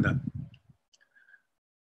knows when that.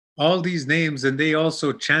 All these names, and they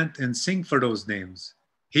also chant and sing for those names.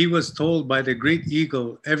 He was told by the great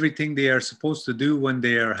eagle everything they are supposed to do when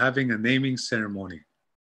they are having a naming ceremony.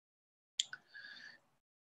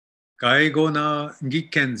 Kaigo na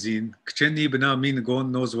ngikenzin, kcheni bana min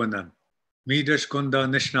gon nozwanan. Midash gonda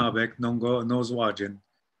nishnabek nongo nozwajin,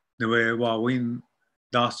 newe wawin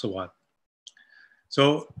dasawat.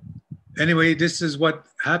 So anyway, this is what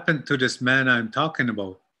happened to this man I'm talking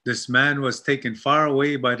about. This man was taken far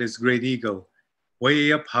away by this great eagle,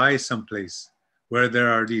 way up high someplace, where there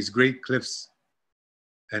are these great cliffs.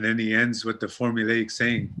 And then he ends with the formulaic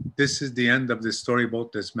saying, this is the end of the story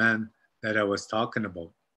about this man that I was talking about.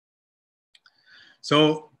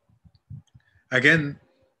 So again,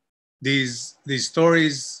 these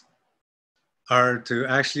stories are to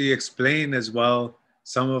actually explain as well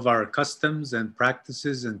some of our customs and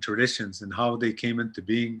practices and traditions and how they came into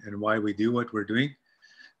being and why we do what we're doing,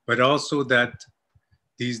 but also that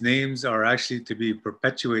these names are actually to be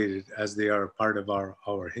perpetuated as they are part of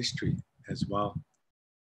our history as well.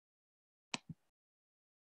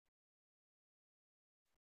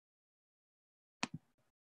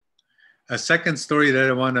 A second story that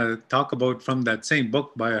I want to talk about from that same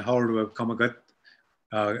book by Howard Webb Kamagut,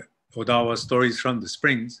 Odawa Stories from the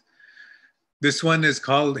Springs. This one is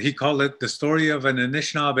called, he called it The Story of an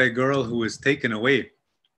Anishinaabe Girl Who Was Taken Away.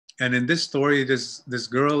 And in this story, this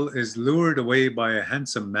girl is lured away by a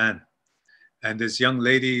handsome man. And this young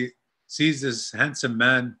lady sees this handsome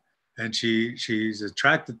man and she's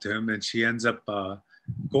attracted to him and she ends up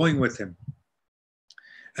going with him.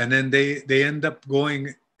 And then they end up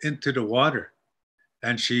going into the water.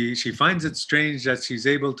 And she finds it strange that she's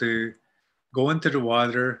able to go into the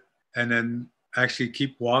water and then actually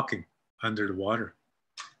keep walking under the water.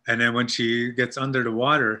 And then when she gets under the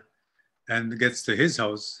water and gets to his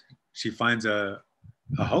house, she finds a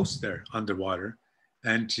house there underwater,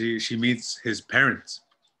 and she meets his parents.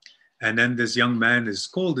 And then this young man is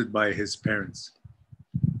scolded by his parents.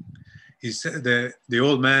 He said, the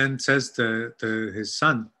old man says to his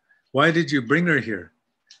son, "Why did you bring her here?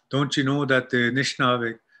 Don't you know that the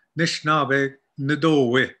Anishinaabe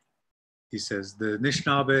Ndowe," he says, the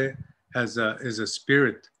Anishinaabe is a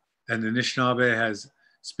spirit, and the Anishinaabe has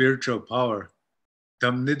spiritual power.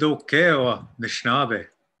 Tam Nidokeo Anishinaabe.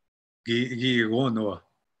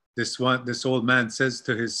 This old man says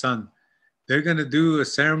to his son, they're going to do a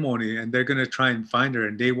ceremony and they're going to try and find her,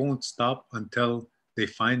 and they won't stop until they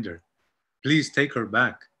find her. Please take her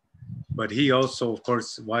back. But he also, of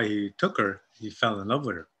course, why he took her, he fell in love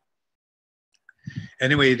with her.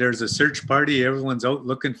 Anyway, there's a search party. Everyone's out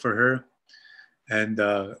looking for her, and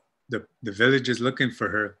the village is looking for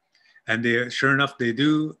her. And sure enough, they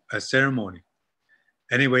do a ceremony.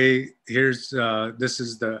 Anyway, here's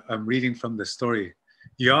I'm reading from the story.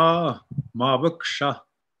 Ya mabuksha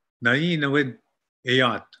nainawid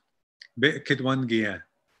ayat bekidwan gian.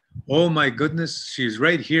 Oh my goodness, she's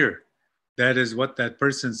right here. That is what that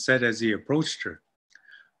person said as he approached her.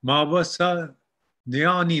 Mabasa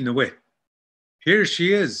niani nawe. Here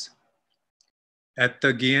she is. At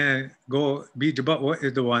the gian go bijabat wa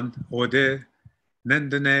idwan ode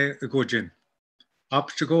nendane gojin.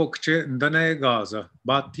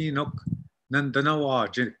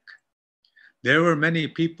 There were many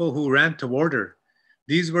people who ran toward her.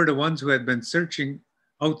 These were the ones who had been searching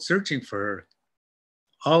for her.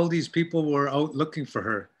 All these people were out looking for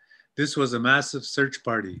her. This was a massive search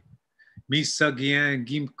party. And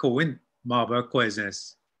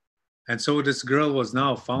so this girl was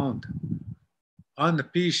now found.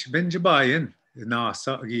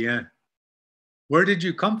 Where did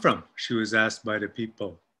you come from? She was asked by the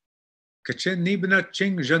people.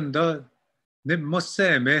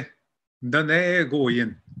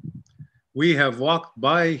 We have walked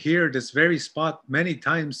by here, this very spot, many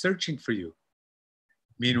times searching for you.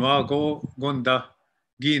 Meanwhile,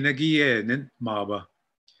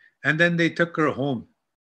 and then they took her home.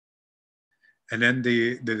 And then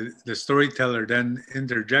the storyteller then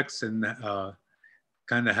interjects and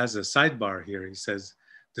kind of has a sidebar here. He says,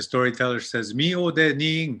 the storyteller says, "Mi o de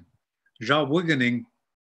ning, ja wigening,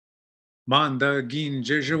 manda gin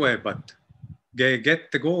jejuebat, ge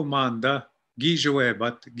get to go manda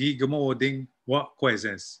gijuebat gigamoding what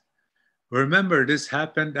quezes." Remember, this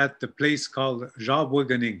happened at the place called Ja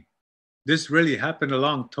Wigening. This really happened a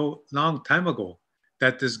long time ago,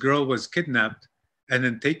 that this girl was kidnapped and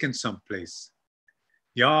then taken someplace.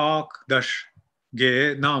 Yak dash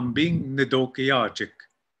ge nam bing nidok yajik.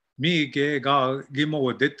 Mi ge ga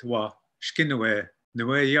gimoditwa Shkinwe,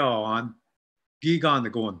 Nwe Yawan,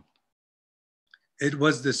 Gigon. It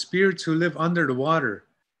was the spirits who live under the water.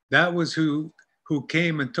 That was who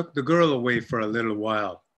came and took the girl away for a little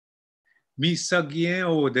while. Mi sagien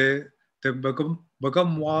ode te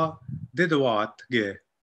bagamwa didawat ge.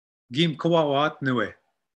 Gim kawawat nwe.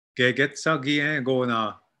 Ge get sagien go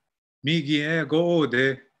na. Mi gien go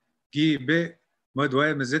ode. Gi be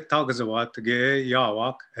madwe mezit tagazawat ge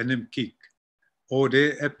yawak enim kik.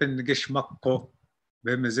 Ode epen gishmakko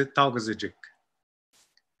be mezit tagazajik.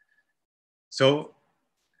 So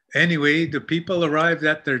anyway, the people arrived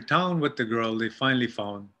at their town with the girl they finally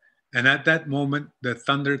found. And at that moment, the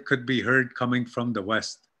thunder could be heard coming from the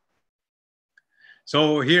west.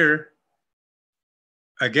 So here,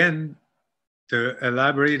 again, to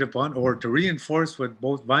elaborate upon or to reinforce what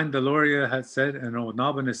both Vine Deloria had said and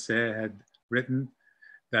Onabanese had written,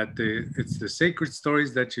 that it's the sacred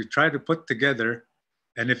stories that you try to put together.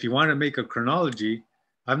 And if you want to make a chronology,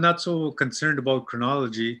 I'm not so concerned about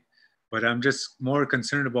chronology, but I'm just more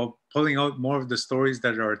concerned about pulling out more of the stories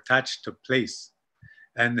that are attached to place.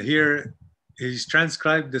 And here he's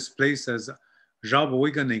transcribed this place as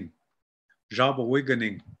Jabowiganing.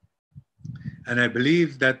 And I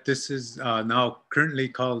believe that this is now currently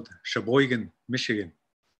called Sheboygan, Michigan.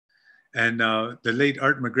 And the late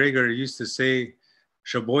Art McGregor used to say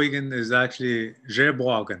Sheboygan is actually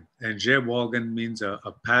Jeboygan, and Jeboygan means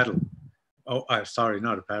a paddle. Oh, sorry,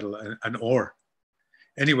 not a paddle, an oar.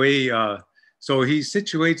 Anyway, so he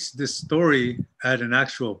situates this story at an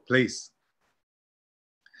actual place.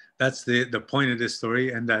 That's the point of this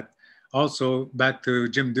story. And that also back to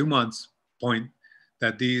Jim Dumont's point,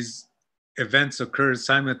 that these events occur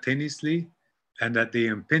simultaneously and that they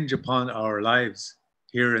impinge upon our lives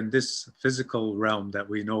here in this physical realm that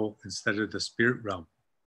we know instead of the spirit realm.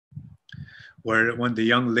 Where when the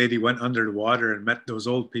young lady went under the water and met those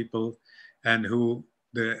old people and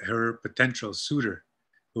her potential suitor,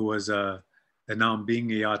 who was the Nam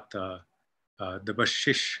Bingayat, the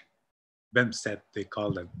Bashish Bemset, they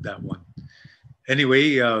called it that one.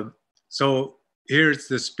 Anyway, so here's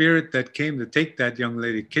the spirit that came to take that young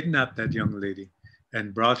lady, kidnapped that young lady,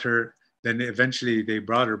 and brought her. Then eventually they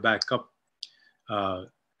brought her back up.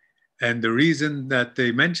 And the reason that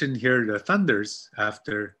they mentioned here the thunders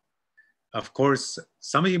after, of course,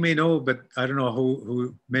 some of you may know, but I don't know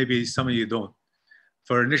who maybe some of you don't.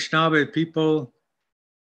 For Anishinaabe people,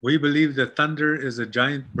 we believe the thunder is a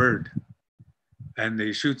giant bird, and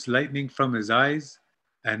he shoots lightning from his eyes,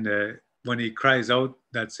 and when he cries out,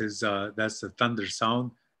 that's the thunder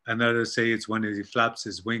sound. And others say it's when he flaps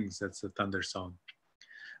his wings, that's the thunder sound.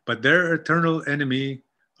 But their eternal enemy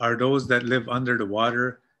are those that live under the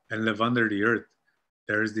water and live under the earth.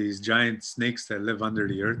 There's these giant snakes that live under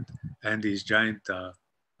the earth and these giant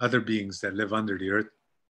other beings that live under the earth.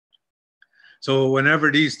 So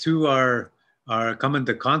whenever these two are come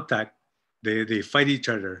into contact, they fight each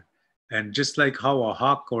other. And just like how a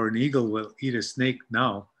hawk or an eagle will eat a snake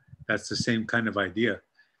now, that's the same kind of idea.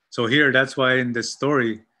 So here, that's why in this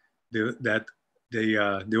story, the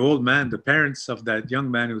old man, the parents of that young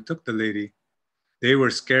man who took the lady, they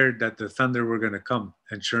were scared that the thunder were going to come.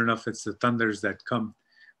 And sure enough, it's the thunders that come,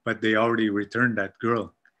 but they already returned that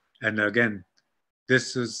girl. And again,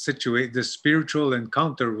 this spiritual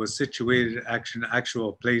encounter was situated at an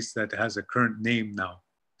actual place that has a current name now.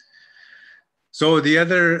 So the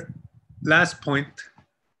other last point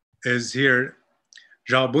is here,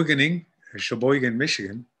 Sheboygan,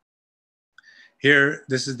 Michigan. Here,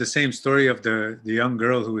 this is the same story of the young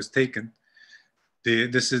girl who was taken.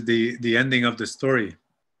 This is the ending of the story.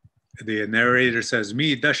 The narrator says,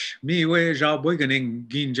 "Mi dash mi we Sheboygan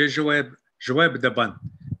gin jeweb daban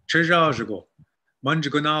chejajago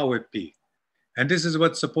manjgona wepi." And this is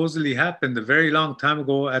what supposedly happened a very long time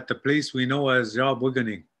ago at the place we know as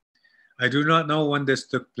Sheboygan. I do not know when this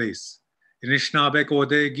took place. Anishinaabe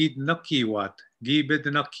ode gid nakiwat, gibid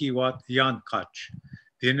nakiwat yan kach.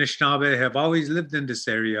 The Anishinaabe have always lived in this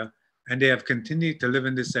area, and they have continued to live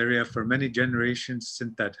in this area for many generations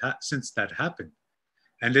since that happened.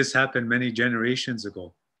 And this happened many generations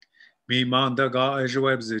ago. Mi manda ga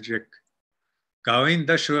ejwebzijik. Gawin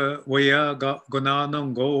dashwa waya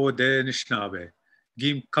gonanong go de Anishinaabe.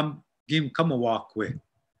 Gim kamawak we.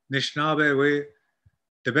 Anishinaabe we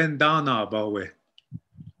debendana ba we.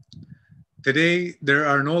 Today, there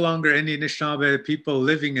are no longer any Anishinaabe people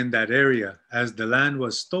living in that area as the land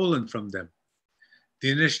was stolen from them.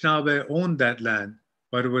 The Anishinaabe owned that land,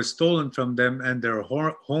 but it was stolen from them and their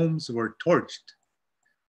homes were torched.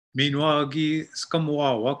 Minwagi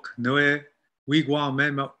skamwawak noe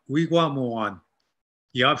wigwamuan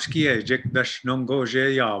yapski ejik dash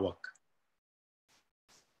nongoje yawak.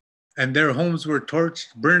 and their homes were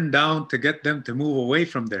torched, burned down to get them to move away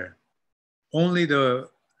from there. Only the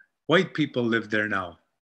white people live there now.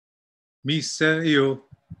 Misa iyo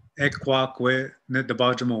ekwakwe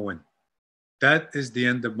nedabajamowin. That is the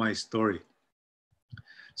end of my story.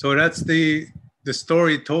 So that's the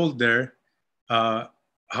story told there,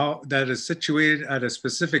 how that is situated at a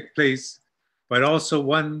specific place, but also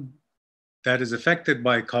one that is affected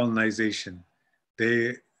by colonization.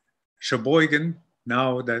 The Sheboygan,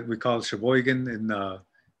 now that we call Sheboygan in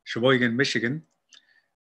Sheboygan, Michigan,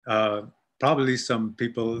 probably some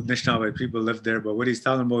people, Anishinaabe people lived there, but what he's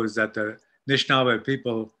talking about is that the Anishinaabe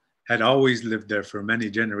people had always lived there for many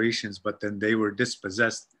generations, but then they were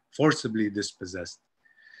dispossessed, forcibly dispossessed.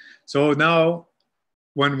 So now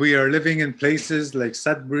when we are living in places like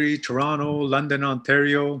Sudbury, Toronto, London,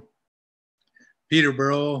 Ontario,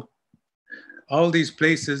 Peterborough, all these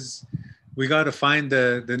places, we got to find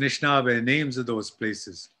the Anishinaabe names of those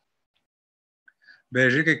places.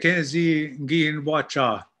 This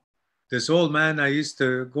old man I used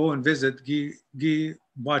to go and visit, Johnny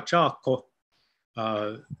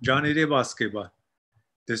DeBosque.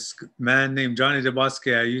 This man named Johnny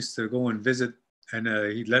DeBosque, I used to go and visit, and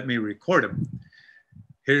he let me record him.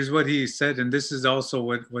 Here's what he said, and this is also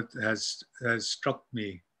what has struck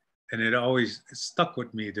me, and it always stuck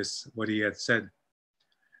with me, this what he had said.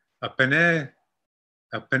 Apene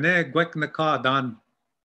gweknaka dan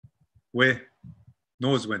we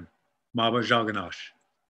noswin maba jaganash.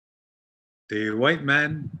 The white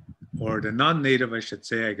man, or the non-native, I should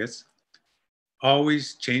say, I guess,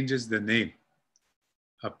 always changes the name.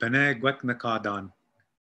 Apene gweknaka dan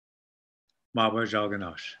maba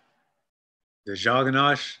jaganash. The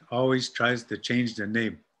Jaganash always tries to change the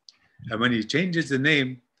name. And when he changes the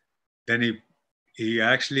name, then he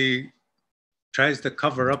actually tries to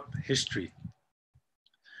cover up history.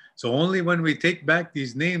 So only when we take back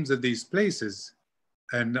these names of these places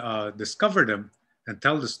and discover them and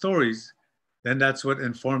tell the stories, then that's what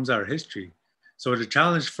informs our history. So the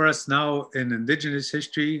challenge for us now in Indigenous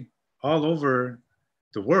history all over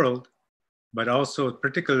the world, but also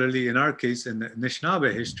particularly in our case in the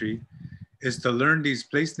Anishinaabe history, is to learn these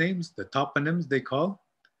place names, the toponyms they call,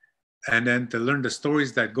 and then to learn the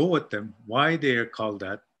stories that go with them, why they are called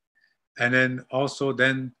that, and then also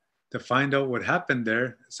then to find out what happened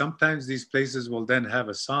there. Sometimes these places will then have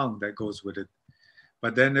a song that goes with it.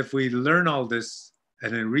 But then if we learn all this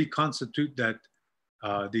and then reconstitute that,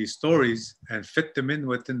 these stories and fit them in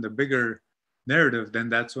within the bigger narrative, then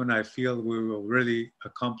that's when I feel we will really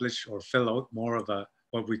accomplish or fill out more of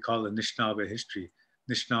what we call Anishinaabe history.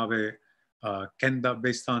 Anishinaabe Kenda,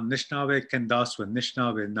 based on Anishinaabe Kendaswin,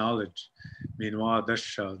 Anishinaabe knowledge. Meanwhile,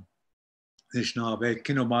 that's Anishinaabe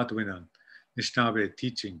Kinomatwinan, Anishinaabe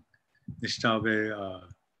teaching, Anishinaabe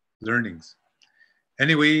learnings.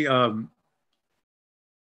 Anyway,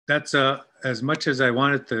 that's as much as I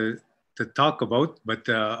wanted to talk about, but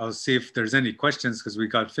I'll see if there's any questions, because we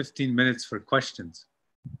got 15 minutes for questions.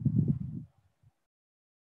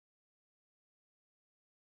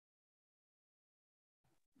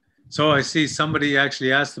 So I see somebody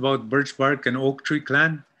actually asked about birch bark and oak tree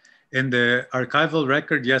clan. In the archival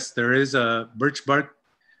record, yes, there is a birch bark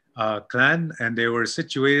clan, and they were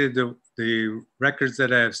situated, the records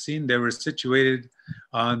that I have seen, they were situated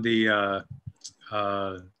on the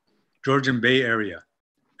Georgian Bay area.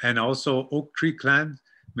 And also oak tree clan,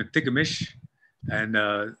 Metigamish, and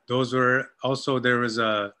those were also, there was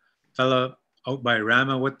a fella out by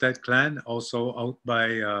Rama with that clan, also out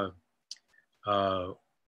by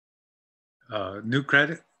New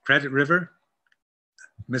Credit River,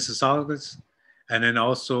 Mississaugas, and then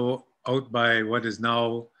also out by what is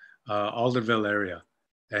now Alderville area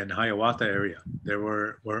and Hiawatha area. There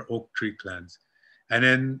were oak tree clans. And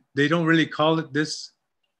then they don't really call it this,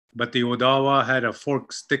 but the Odawa had a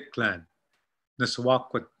fork stick clan,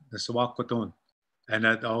 Nasawakoton. And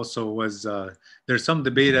that also was, there's some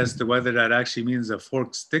debate as to whether that actually means a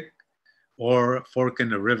fork stick or fork in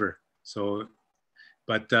the river. So,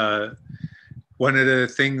 but one of the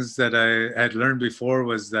things that I had learned before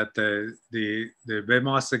was that the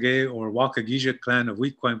Bemasage or Wakagija clan of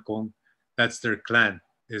Wikwemkong, that's their clan,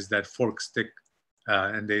 is that fork stick.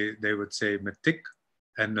 And they would say Metik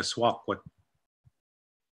and Naswakwat.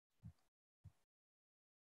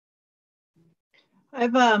 I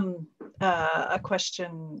have a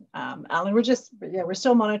question, Alan. We're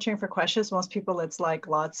still monitoring for questions. Most people, it's like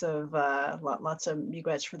lots of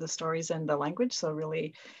miigwech for the stories and the language. So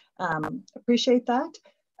really appreciate that.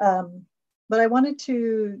 But I wanted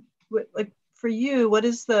to, like, for you,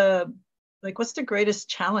 what's the greatest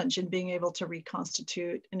challenge in being able to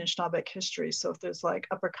reconstitute Anishinaabe history? So if there's like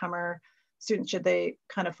uppercomer students? Should they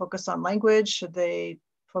kind of focus on language? Should they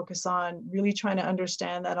focus on really trying to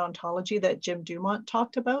understand that ontology that Jim Dumont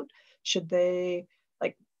talked about? Should they,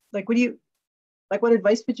 like what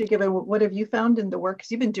advice would you give? What have you found in the work?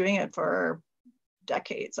 Because you've been doing it for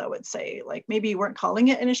decades, I would say. Like maybe you weren't calling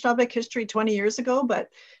it Anishinaabeg history 20 years ago, but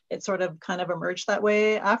it sort of kind of emerged that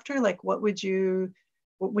way after. Like what do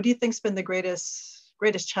you think's been the greatest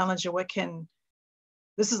challenge, or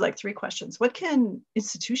this is like 3 questions. What can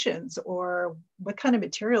institutions or what kind of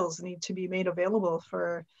materials need to be made available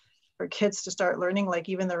for kids to start learning like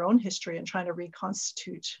even their own history and trying to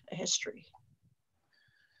reconstitute a history?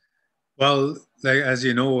 Well, like, as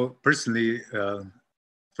you know, personally,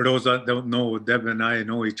 for those that don't know, Deb and I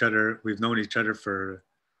know each other. We've known each other for,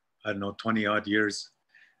 I don't know, 20 odd years.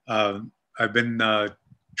 I've been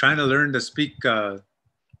trying to learn to speak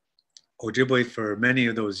Ojibwe for many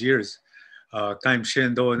of those years. And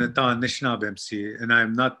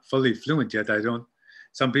I'm not fully fluent yet.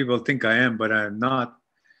 Some people think I am, but I'm not.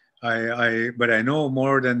 But I know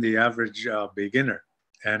more than the average beginner.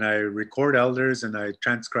 And I record elders and I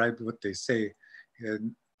transcribe what they say.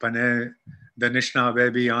 The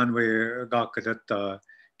Anishinaabe Anwe Gakadat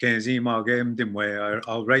Kenzima Game Dimwe.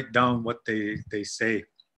 I'll write down what they say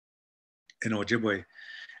in Ojibwe.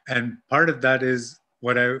 And part of that is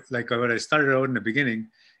what I started out in the beginning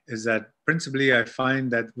is that principally I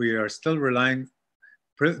find that we are still relying,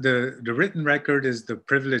 the written record is the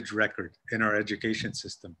privileged record in our education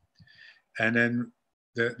system. And then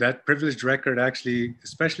that privileged record actually,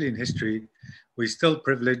 especially in history, we still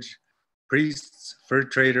privilege priests, fur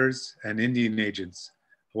traders, and Indian agents,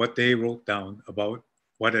 what they wrote down about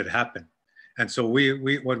what had happened. And so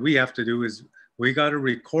what we have to do is we got to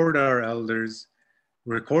record our elders,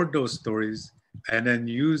 record those stories, and then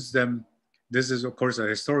use them. This is, of course, a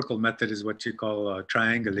historical method is what you call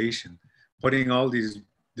triangulation, putting all these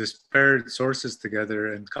disparate sources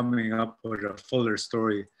together and coming up with a fuller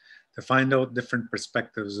story to find out different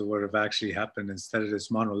perspectives of what have actually happened instead of this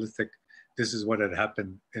monolithic, this is what had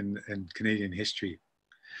happened in Canadian history.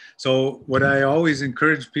 So what I always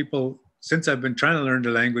encourage people, since I've been trying to learn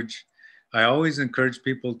the language, I always encourage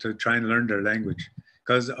people to try and learn their language,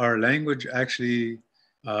 because our language actually,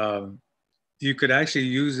 you could actually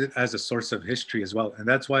use it as a source of history as well. And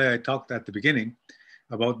that's why I talked at the beginning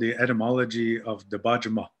about the etymology of the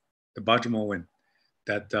Bajamowin,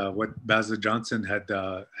 that what Basil Johnson had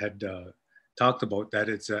talked about, that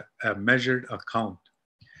it's a measured account.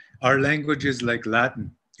 Our language is like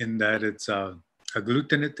Latin in that it's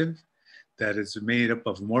agglutinative, that it's made up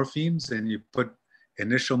of morphemes, and you put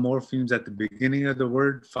initial morphemes at the beginning of the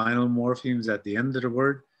word, final morphemes at the end of the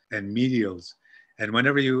word, and medials. And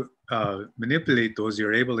whenever you manipulate those,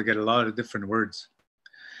 you're able to get a lot of different words.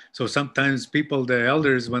 So sometimes people, the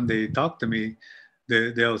elders, when they talk to me,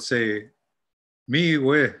 they'll say, "Mi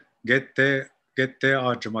we get te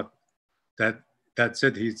ajamat." That's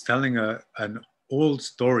it. He's telling an old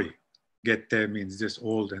story. Get te means just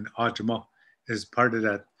old, and ajama is part of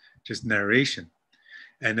that, just narration.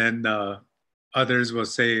 And then others will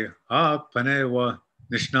say, panewa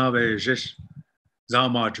Nishnave jish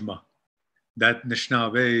zamajma. That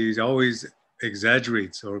Nishnave always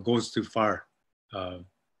exaggerates or goes too far.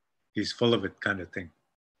 He's full of it, kind of thing.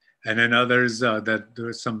 And then others that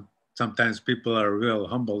there's sometimes people are real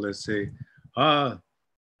humble. They say,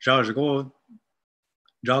 jajago,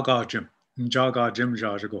 jaga jim,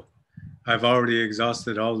 jajago. I've already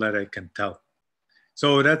exhausted all that I can tell.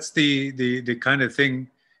 So that's the kind of thing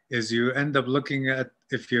is you end up looking at,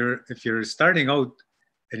 if you're starting out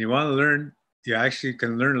and you want to learn, you actually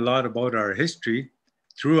can learn a lot about our history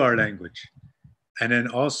through our language. And then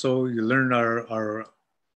also you learn our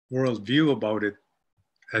worldview about it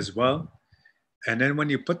as well. And then when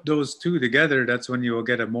you put those two together, that's when you will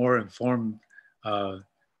get a more informed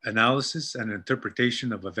analysis and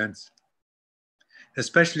interpretation of events.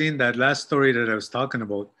 Especially in that last story that I was talking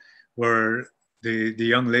about, where the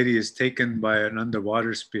young lady is taken by an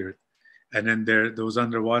underwater spirit. And then those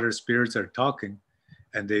underwater spirits are talking,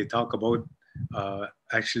 and they talk about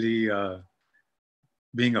actually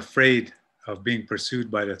being afraid of being pursued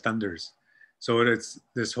by the thunders. So it's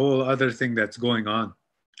this whole other thing that's going on.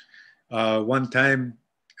 One time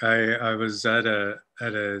I was at a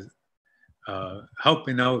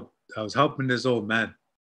helping out. I was helping this old man,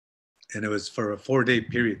 and it was for a 4-day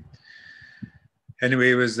period.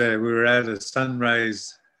 Anyway, it was we were at a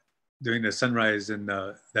sunrise, doing the sunrise, and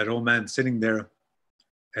that old man sitting there,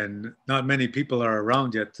 and not many people are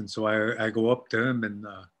around yet. And so I go up to him and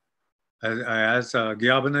I ask,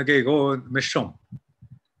 "Giabana go mishom,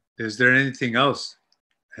 is there anything else?"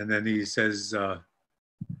 And then he says,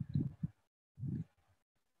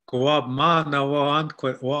 Kuwab ma na wa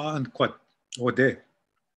ankwat ode.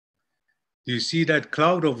 Do you see that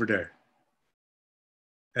cloud over there?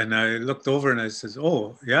 And I looked over and I says,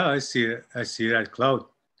 oh, yeah, I see it. I see that cloud.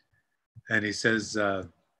 And he says,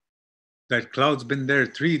 that cloud's been there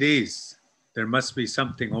 3 days. There must be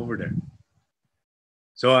something over there.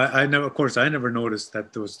 So I never, of course, I never noticed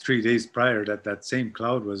that those 3 days prior that that same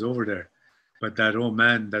cloud was over there. But that old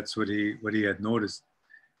man, that's what he had noticed.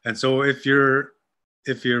 And so if you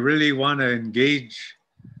really want to engage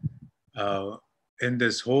in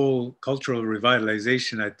this whole cultural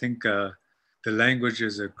revitalization, I think the language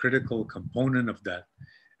is a critical component of that.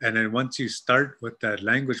 And then once you start with that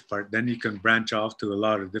language part, then you can branch off to a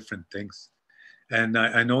lot of different things. And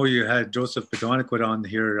I know you had Joseph Pedoniquid on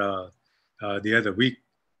here the other week.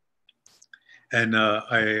 And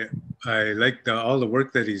I like all the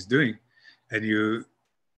work that he's doing. And you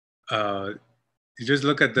just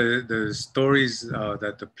look at the stories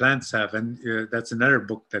that the plants have. And that's another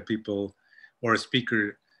book that people, or a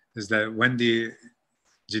speaker, is that Wendy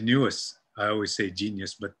Genuis, I always say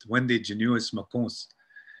genius, but Wendy Genuis Macons,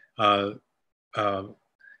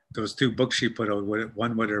 those 2 books she put out,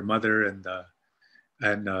 one with her mother and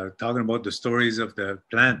talking about the stories of the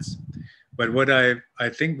plants. But what I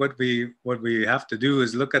think what we have to do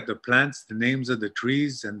is look at the plants, the names of the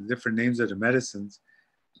trees and the different names of the medicines,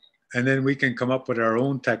 and then we can come up with our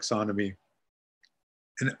own taxonomy.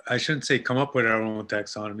 And I shouldn't say come up with our own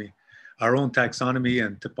taxonomy. Our own taxonomy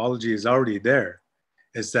and typology is already there.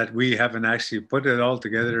 It's that we haven't actually put it all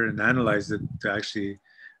together and analyzed it to actually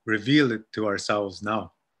reveal it to ourselves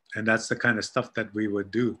now. And that's the kind of stuff that we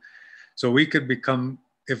would do. So we could become,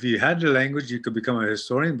 if you had the language, you could become a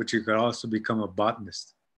historian, but you could also become a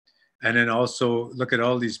botanist. And then also look at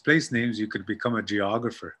all these place names, you could become a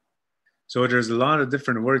geographer. So there's a lot of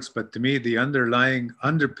different works, but to me, the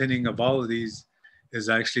underpinning of all of these is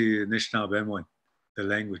actually Anishinaabe, the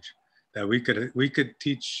language. That we could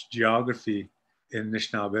teach geography in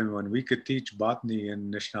Anishinaabe, we could teach botany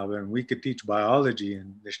in Anishinaabe, we could teach biology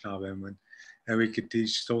in Anishinaabe, and we could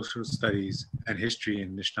teach social studies and history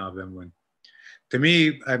in Anishinaabe. To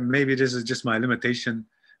me, maybe this is just my limitation,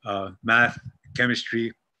 math,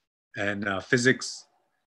 chemistry, and physics.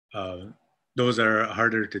 Those are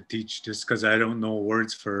harder to teach just because I don't know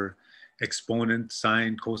words for exponent,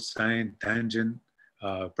 sine, cosine, tangent,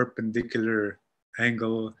 perpendicular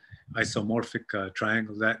angle, isomorphic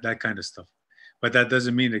triangle, that kind of stuff. But that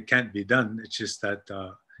doesn't mean it can't be done. It's just that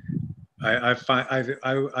I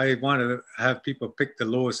want to have people pick the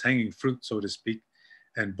lowest hanging fruit, so to speak,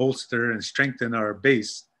 and bolster and strengthen our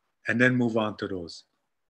base, and then move on to those.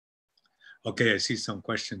 Okay, I see some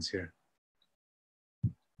questions here.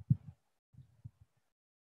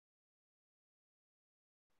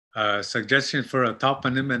 Suggestion for a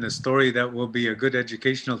toponym and a story that will be a good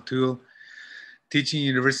educational tool, teaching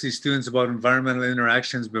university students about environmental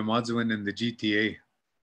interactions by Bemadzwin in the GTA.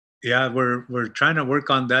 Yeah, we're trying to work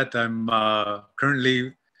on that. I'm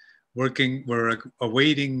currently working, we're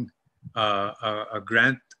awaiting a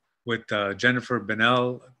grant with Jennifer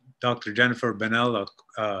Bennell, Dr. Jennifer Bennell,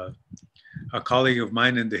 a colleague of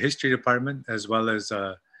mine in the history department, as well as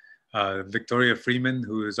Victoria Freeman,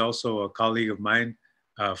 who is also a colleague of mine,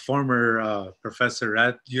 former professor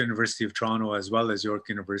at University of Toronto, as well as York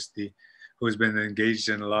University, who has been engaged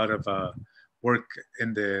in a lot of work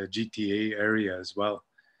in the GTA area as well.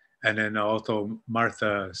 And then also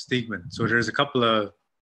Martha Steegman. So there's a couple of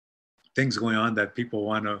things going on that people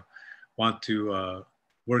want to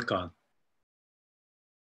work on.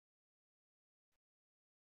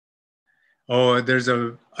 Oh, there's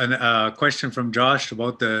a question from Josh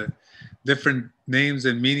about the different names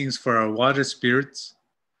and meanings for our water spirits.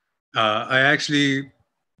 I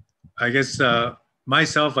guess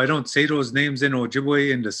myself, I don't say those names in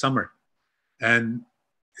Ojibwe in the summer. And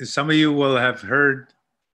some of you will have heard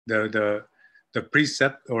the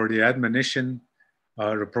precept or the admonition,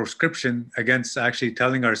 the prescription against actually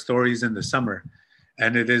telling our stories in the summer.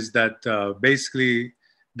 And it is that basically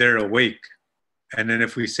they're awake. And then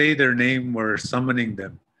if we say their name, we're summoning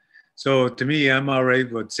them. So to me, I'm all right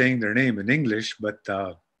with saying their name in English, but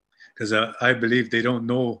because I believe they don't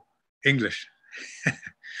know English.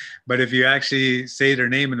 But if you actually say their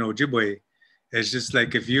name in Ojibwe, it's just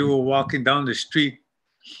like if you were walking down the street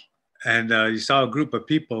and you saw a group of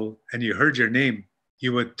people and you heard your name,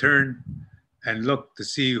 you would turn and look to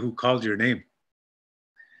see who called your name.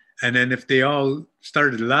 And then if they all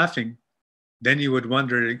started laughing, then you would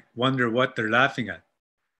wonder what they're laughing at.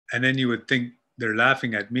 And then you would think they're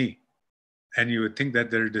laughing at me. And you would think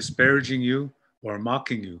that they're disparaging you or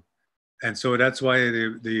mocking you. And so that's why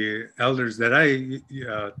the elders that I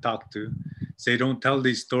talk to say don't tell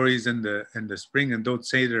these stories in the spring and don't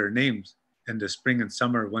say their names in the spring and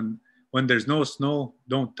summer. When there's no snow,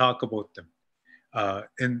 don't talk about them.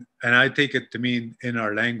 And I take it to mean in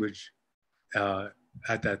our language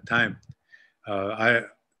at that time. Of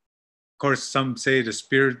course, some say the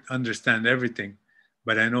spirit understand everything,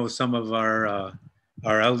 but I know some of our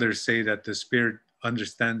elders say that the spirit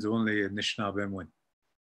understands only Anishinaabe.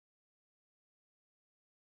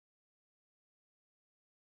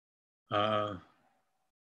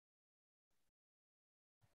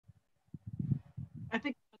 I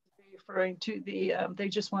think referring to the, they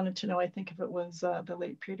just wanted to know, I think if it was the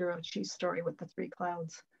late Peter O'Chee's story with the 3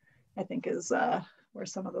 clouds, I think is where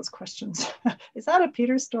some of those questions, is that a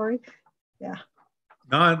Peter story? Yeah.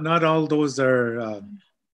 Not all those are,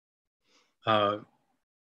 I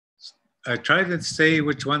tried to say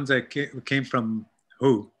which ones I came from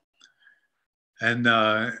who. And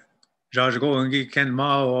Jajago Ken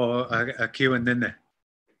Mao Akiwanine.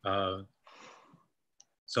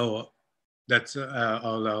 So that's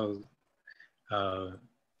I'll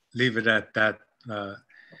leave it at that.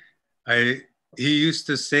 He used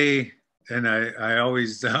to say, and I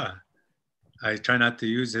always I try not to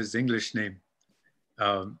use his English name,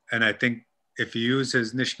 and I think if you use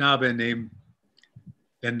his Anishinaabe name,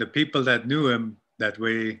 then the people that knew him that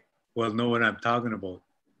way will know what I'm talking about.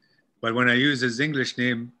 But when I use his English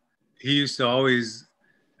name, he used to always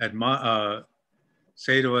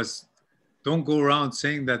say to us, "Don't go around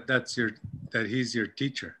saying that he's your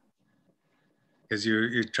teacher, because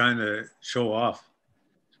you're trying to show off."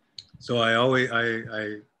 So I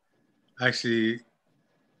actually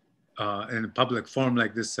in a public forum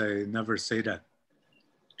like this, I never say that.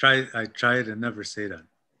 I try to never say that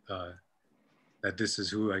that this is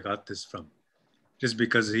who I got this from, just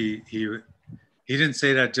because he didn't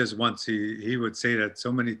say that just once. He would say that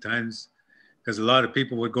so many times, because a lot of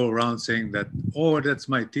people would go around saying that, "Oh, that's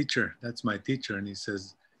my teacher, that's my teacher," and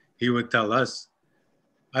he would tell us,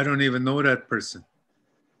 "I don't even know that person,"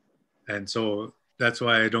 and so that's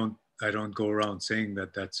why I don't go around saying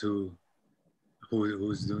that that's who's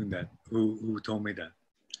doing that, who told me that.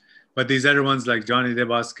 But these other ones like Johnny De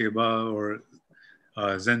Baskeba or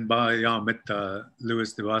Zenba Yamit,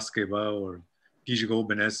 Louis De Baskeba or Gijigo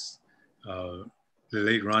Benes, the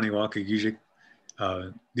late Ronnie Walker Gijik,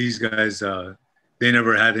 these guys, they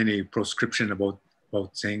never had any proscription about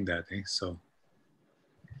saying that. So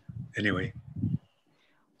anyway.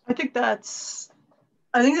 I think that's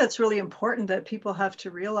really important, that people have to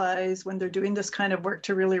realize when they're doing this kind of work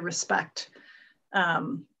to really respect,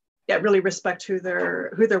 really respect who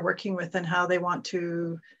they're working with and how they want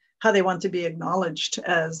to be acknowledged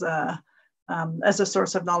as a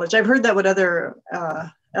source of knowledge. I've heard that with other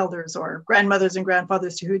elders or grandmothers and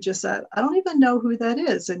grandfathers who just said, "I don't even know who that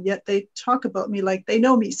is," and yet they talk about me like they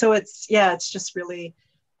know me. So it's just really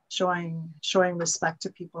showing respect to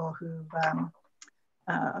people who've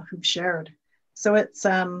shared. So it's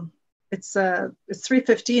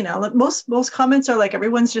 3:15 now. Most comments are like,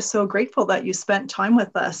 everyone's just so grateful that you spent time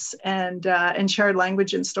with us and shared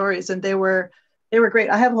language and stories, and they were great.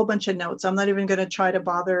 I have a whole bunch of notes. I'm not even going to try to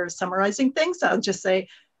bother summarizing things. I'll just say,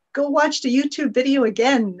 go watch the YouTube video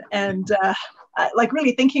again, and like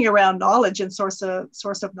really thinking around knowledge and source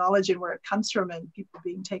of knowledge and where it comes from, and people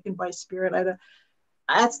being taken by spirit.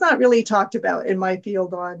 That's not really talked about in my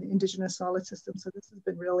field on Indigenous knowledge systems. So this has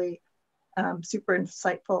been really super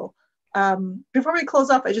insightful. Before we close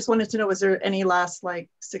up, I just wanted to know, was there any last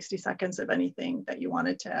 60 seconds of anything that you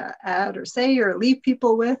wanted to add or say or leave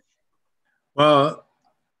people with? Well,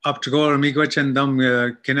 up to go miigwachan dam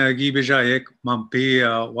kina gibijayek mampi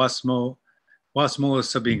wasmo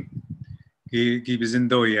sabing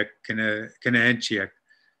gibizindoyek kina enchiek.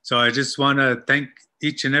 So I just want to thank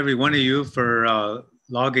each and every one of you for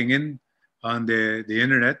logging in on the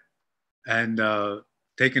internet and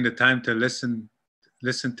taking the time to listen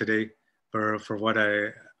today for what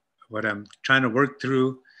I'm trying to work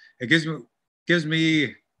through. It gives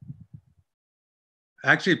me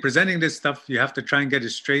actually presenting this stuff. You have to try and get it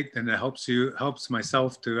straight, and it helps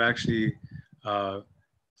myself to actually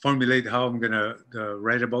formulate how I'm gonna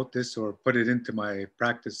write about this or put it into my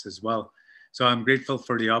practice as well. So I'm grateful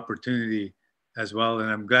for the opportunity as well, and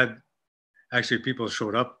I'm glad actually people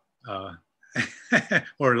showed up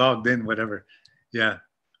or logged in, whatever. Yeah.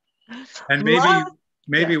 And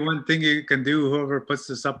maybe one thing you can do, whoever puts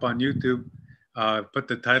this up on YouTube, put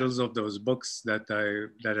the titles of those books that I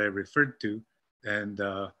referred to, and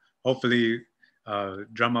hopefully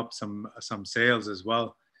drum up some sales as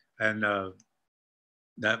well, and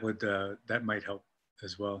that might help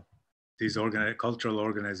as well. These cultural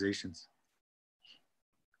organizations.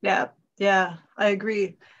 Yeah, I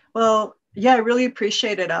agree. Well, Yeah, I really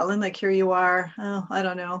appreciate it, Alan. Like here you are, I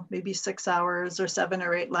don't know, maybe 6 hours or 7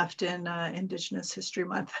 or 8 left in Indigenous History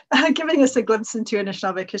Month, giving us a glimpse into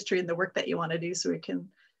Anishinaabe history and the work that you want to do, so we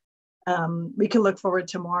can look forward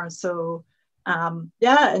to more. So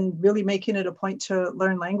yeah, and really making it a point to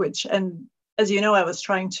learn language. And as you know, I was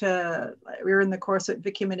trying to, we were in the course at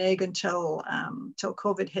Vicky Maneg until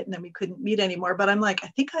COVID hit, and then we couldn't meet anymore. But I'm like, I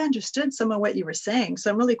think I understood some of what you were saying. So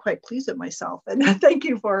I'm really quite pleased with myself. And thank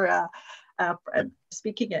you for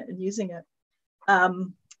speaking it and using it.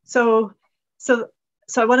 So, so,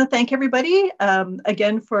 so I want to thank everybody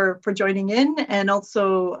again for joining in, and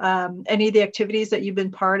also any of the activities that you've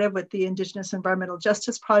been part of with the Indigenous Environmental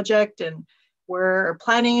Justice Project. And we're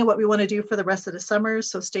planning what we want to do for the rest of the summer,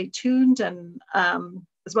 so stay tuned. And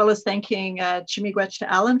as well as thanking Chimigwech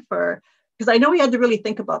to Alan for, because I know we had to really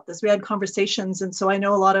think about this. We had conversations, and so I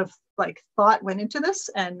know a lot of like thought went into this,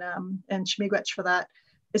 and Chimigwech for that.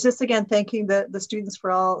 It's just again thanking the students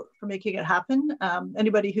for making it happen.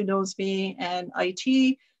 Anybody who knows me and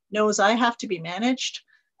IT knows I have to be managed.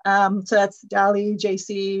 So that's Dali,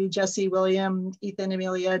 JC, Jesse, William, Ethan,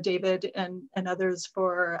 Amelia, David, and others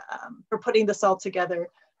for putting this all together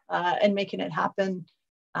and making it happen.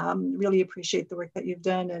 Really appreciate the work that you've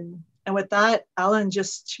done. And with that, Alan,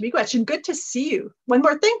 just Chimigwech, and good to see you. One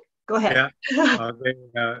more thing, go ahead.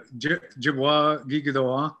 Yeah. Jibwa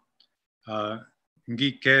Gigidoa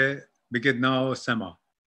Ngike Bigidnao Sema.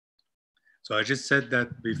 So I just said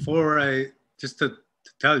that before just to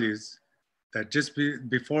tell you that just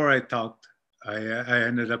before I talked, I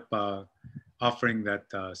ended up offering that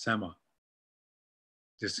Sema,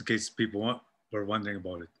 just in case people were wondering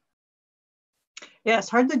about it. Yeah, it's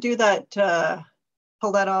hard to do that,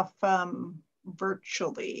 pull that off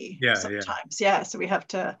virtually sometimes. Yeah, so we have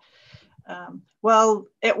to, well,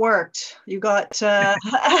 it worked. You got,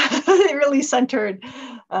 it really centered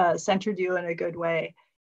you in a good way.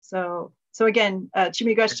 So again,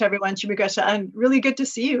 Chimigwech to everyone, Chimigwech, and really good to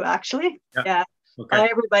see you, actually. Yeah. Okay. Bye,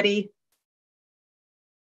 everybody.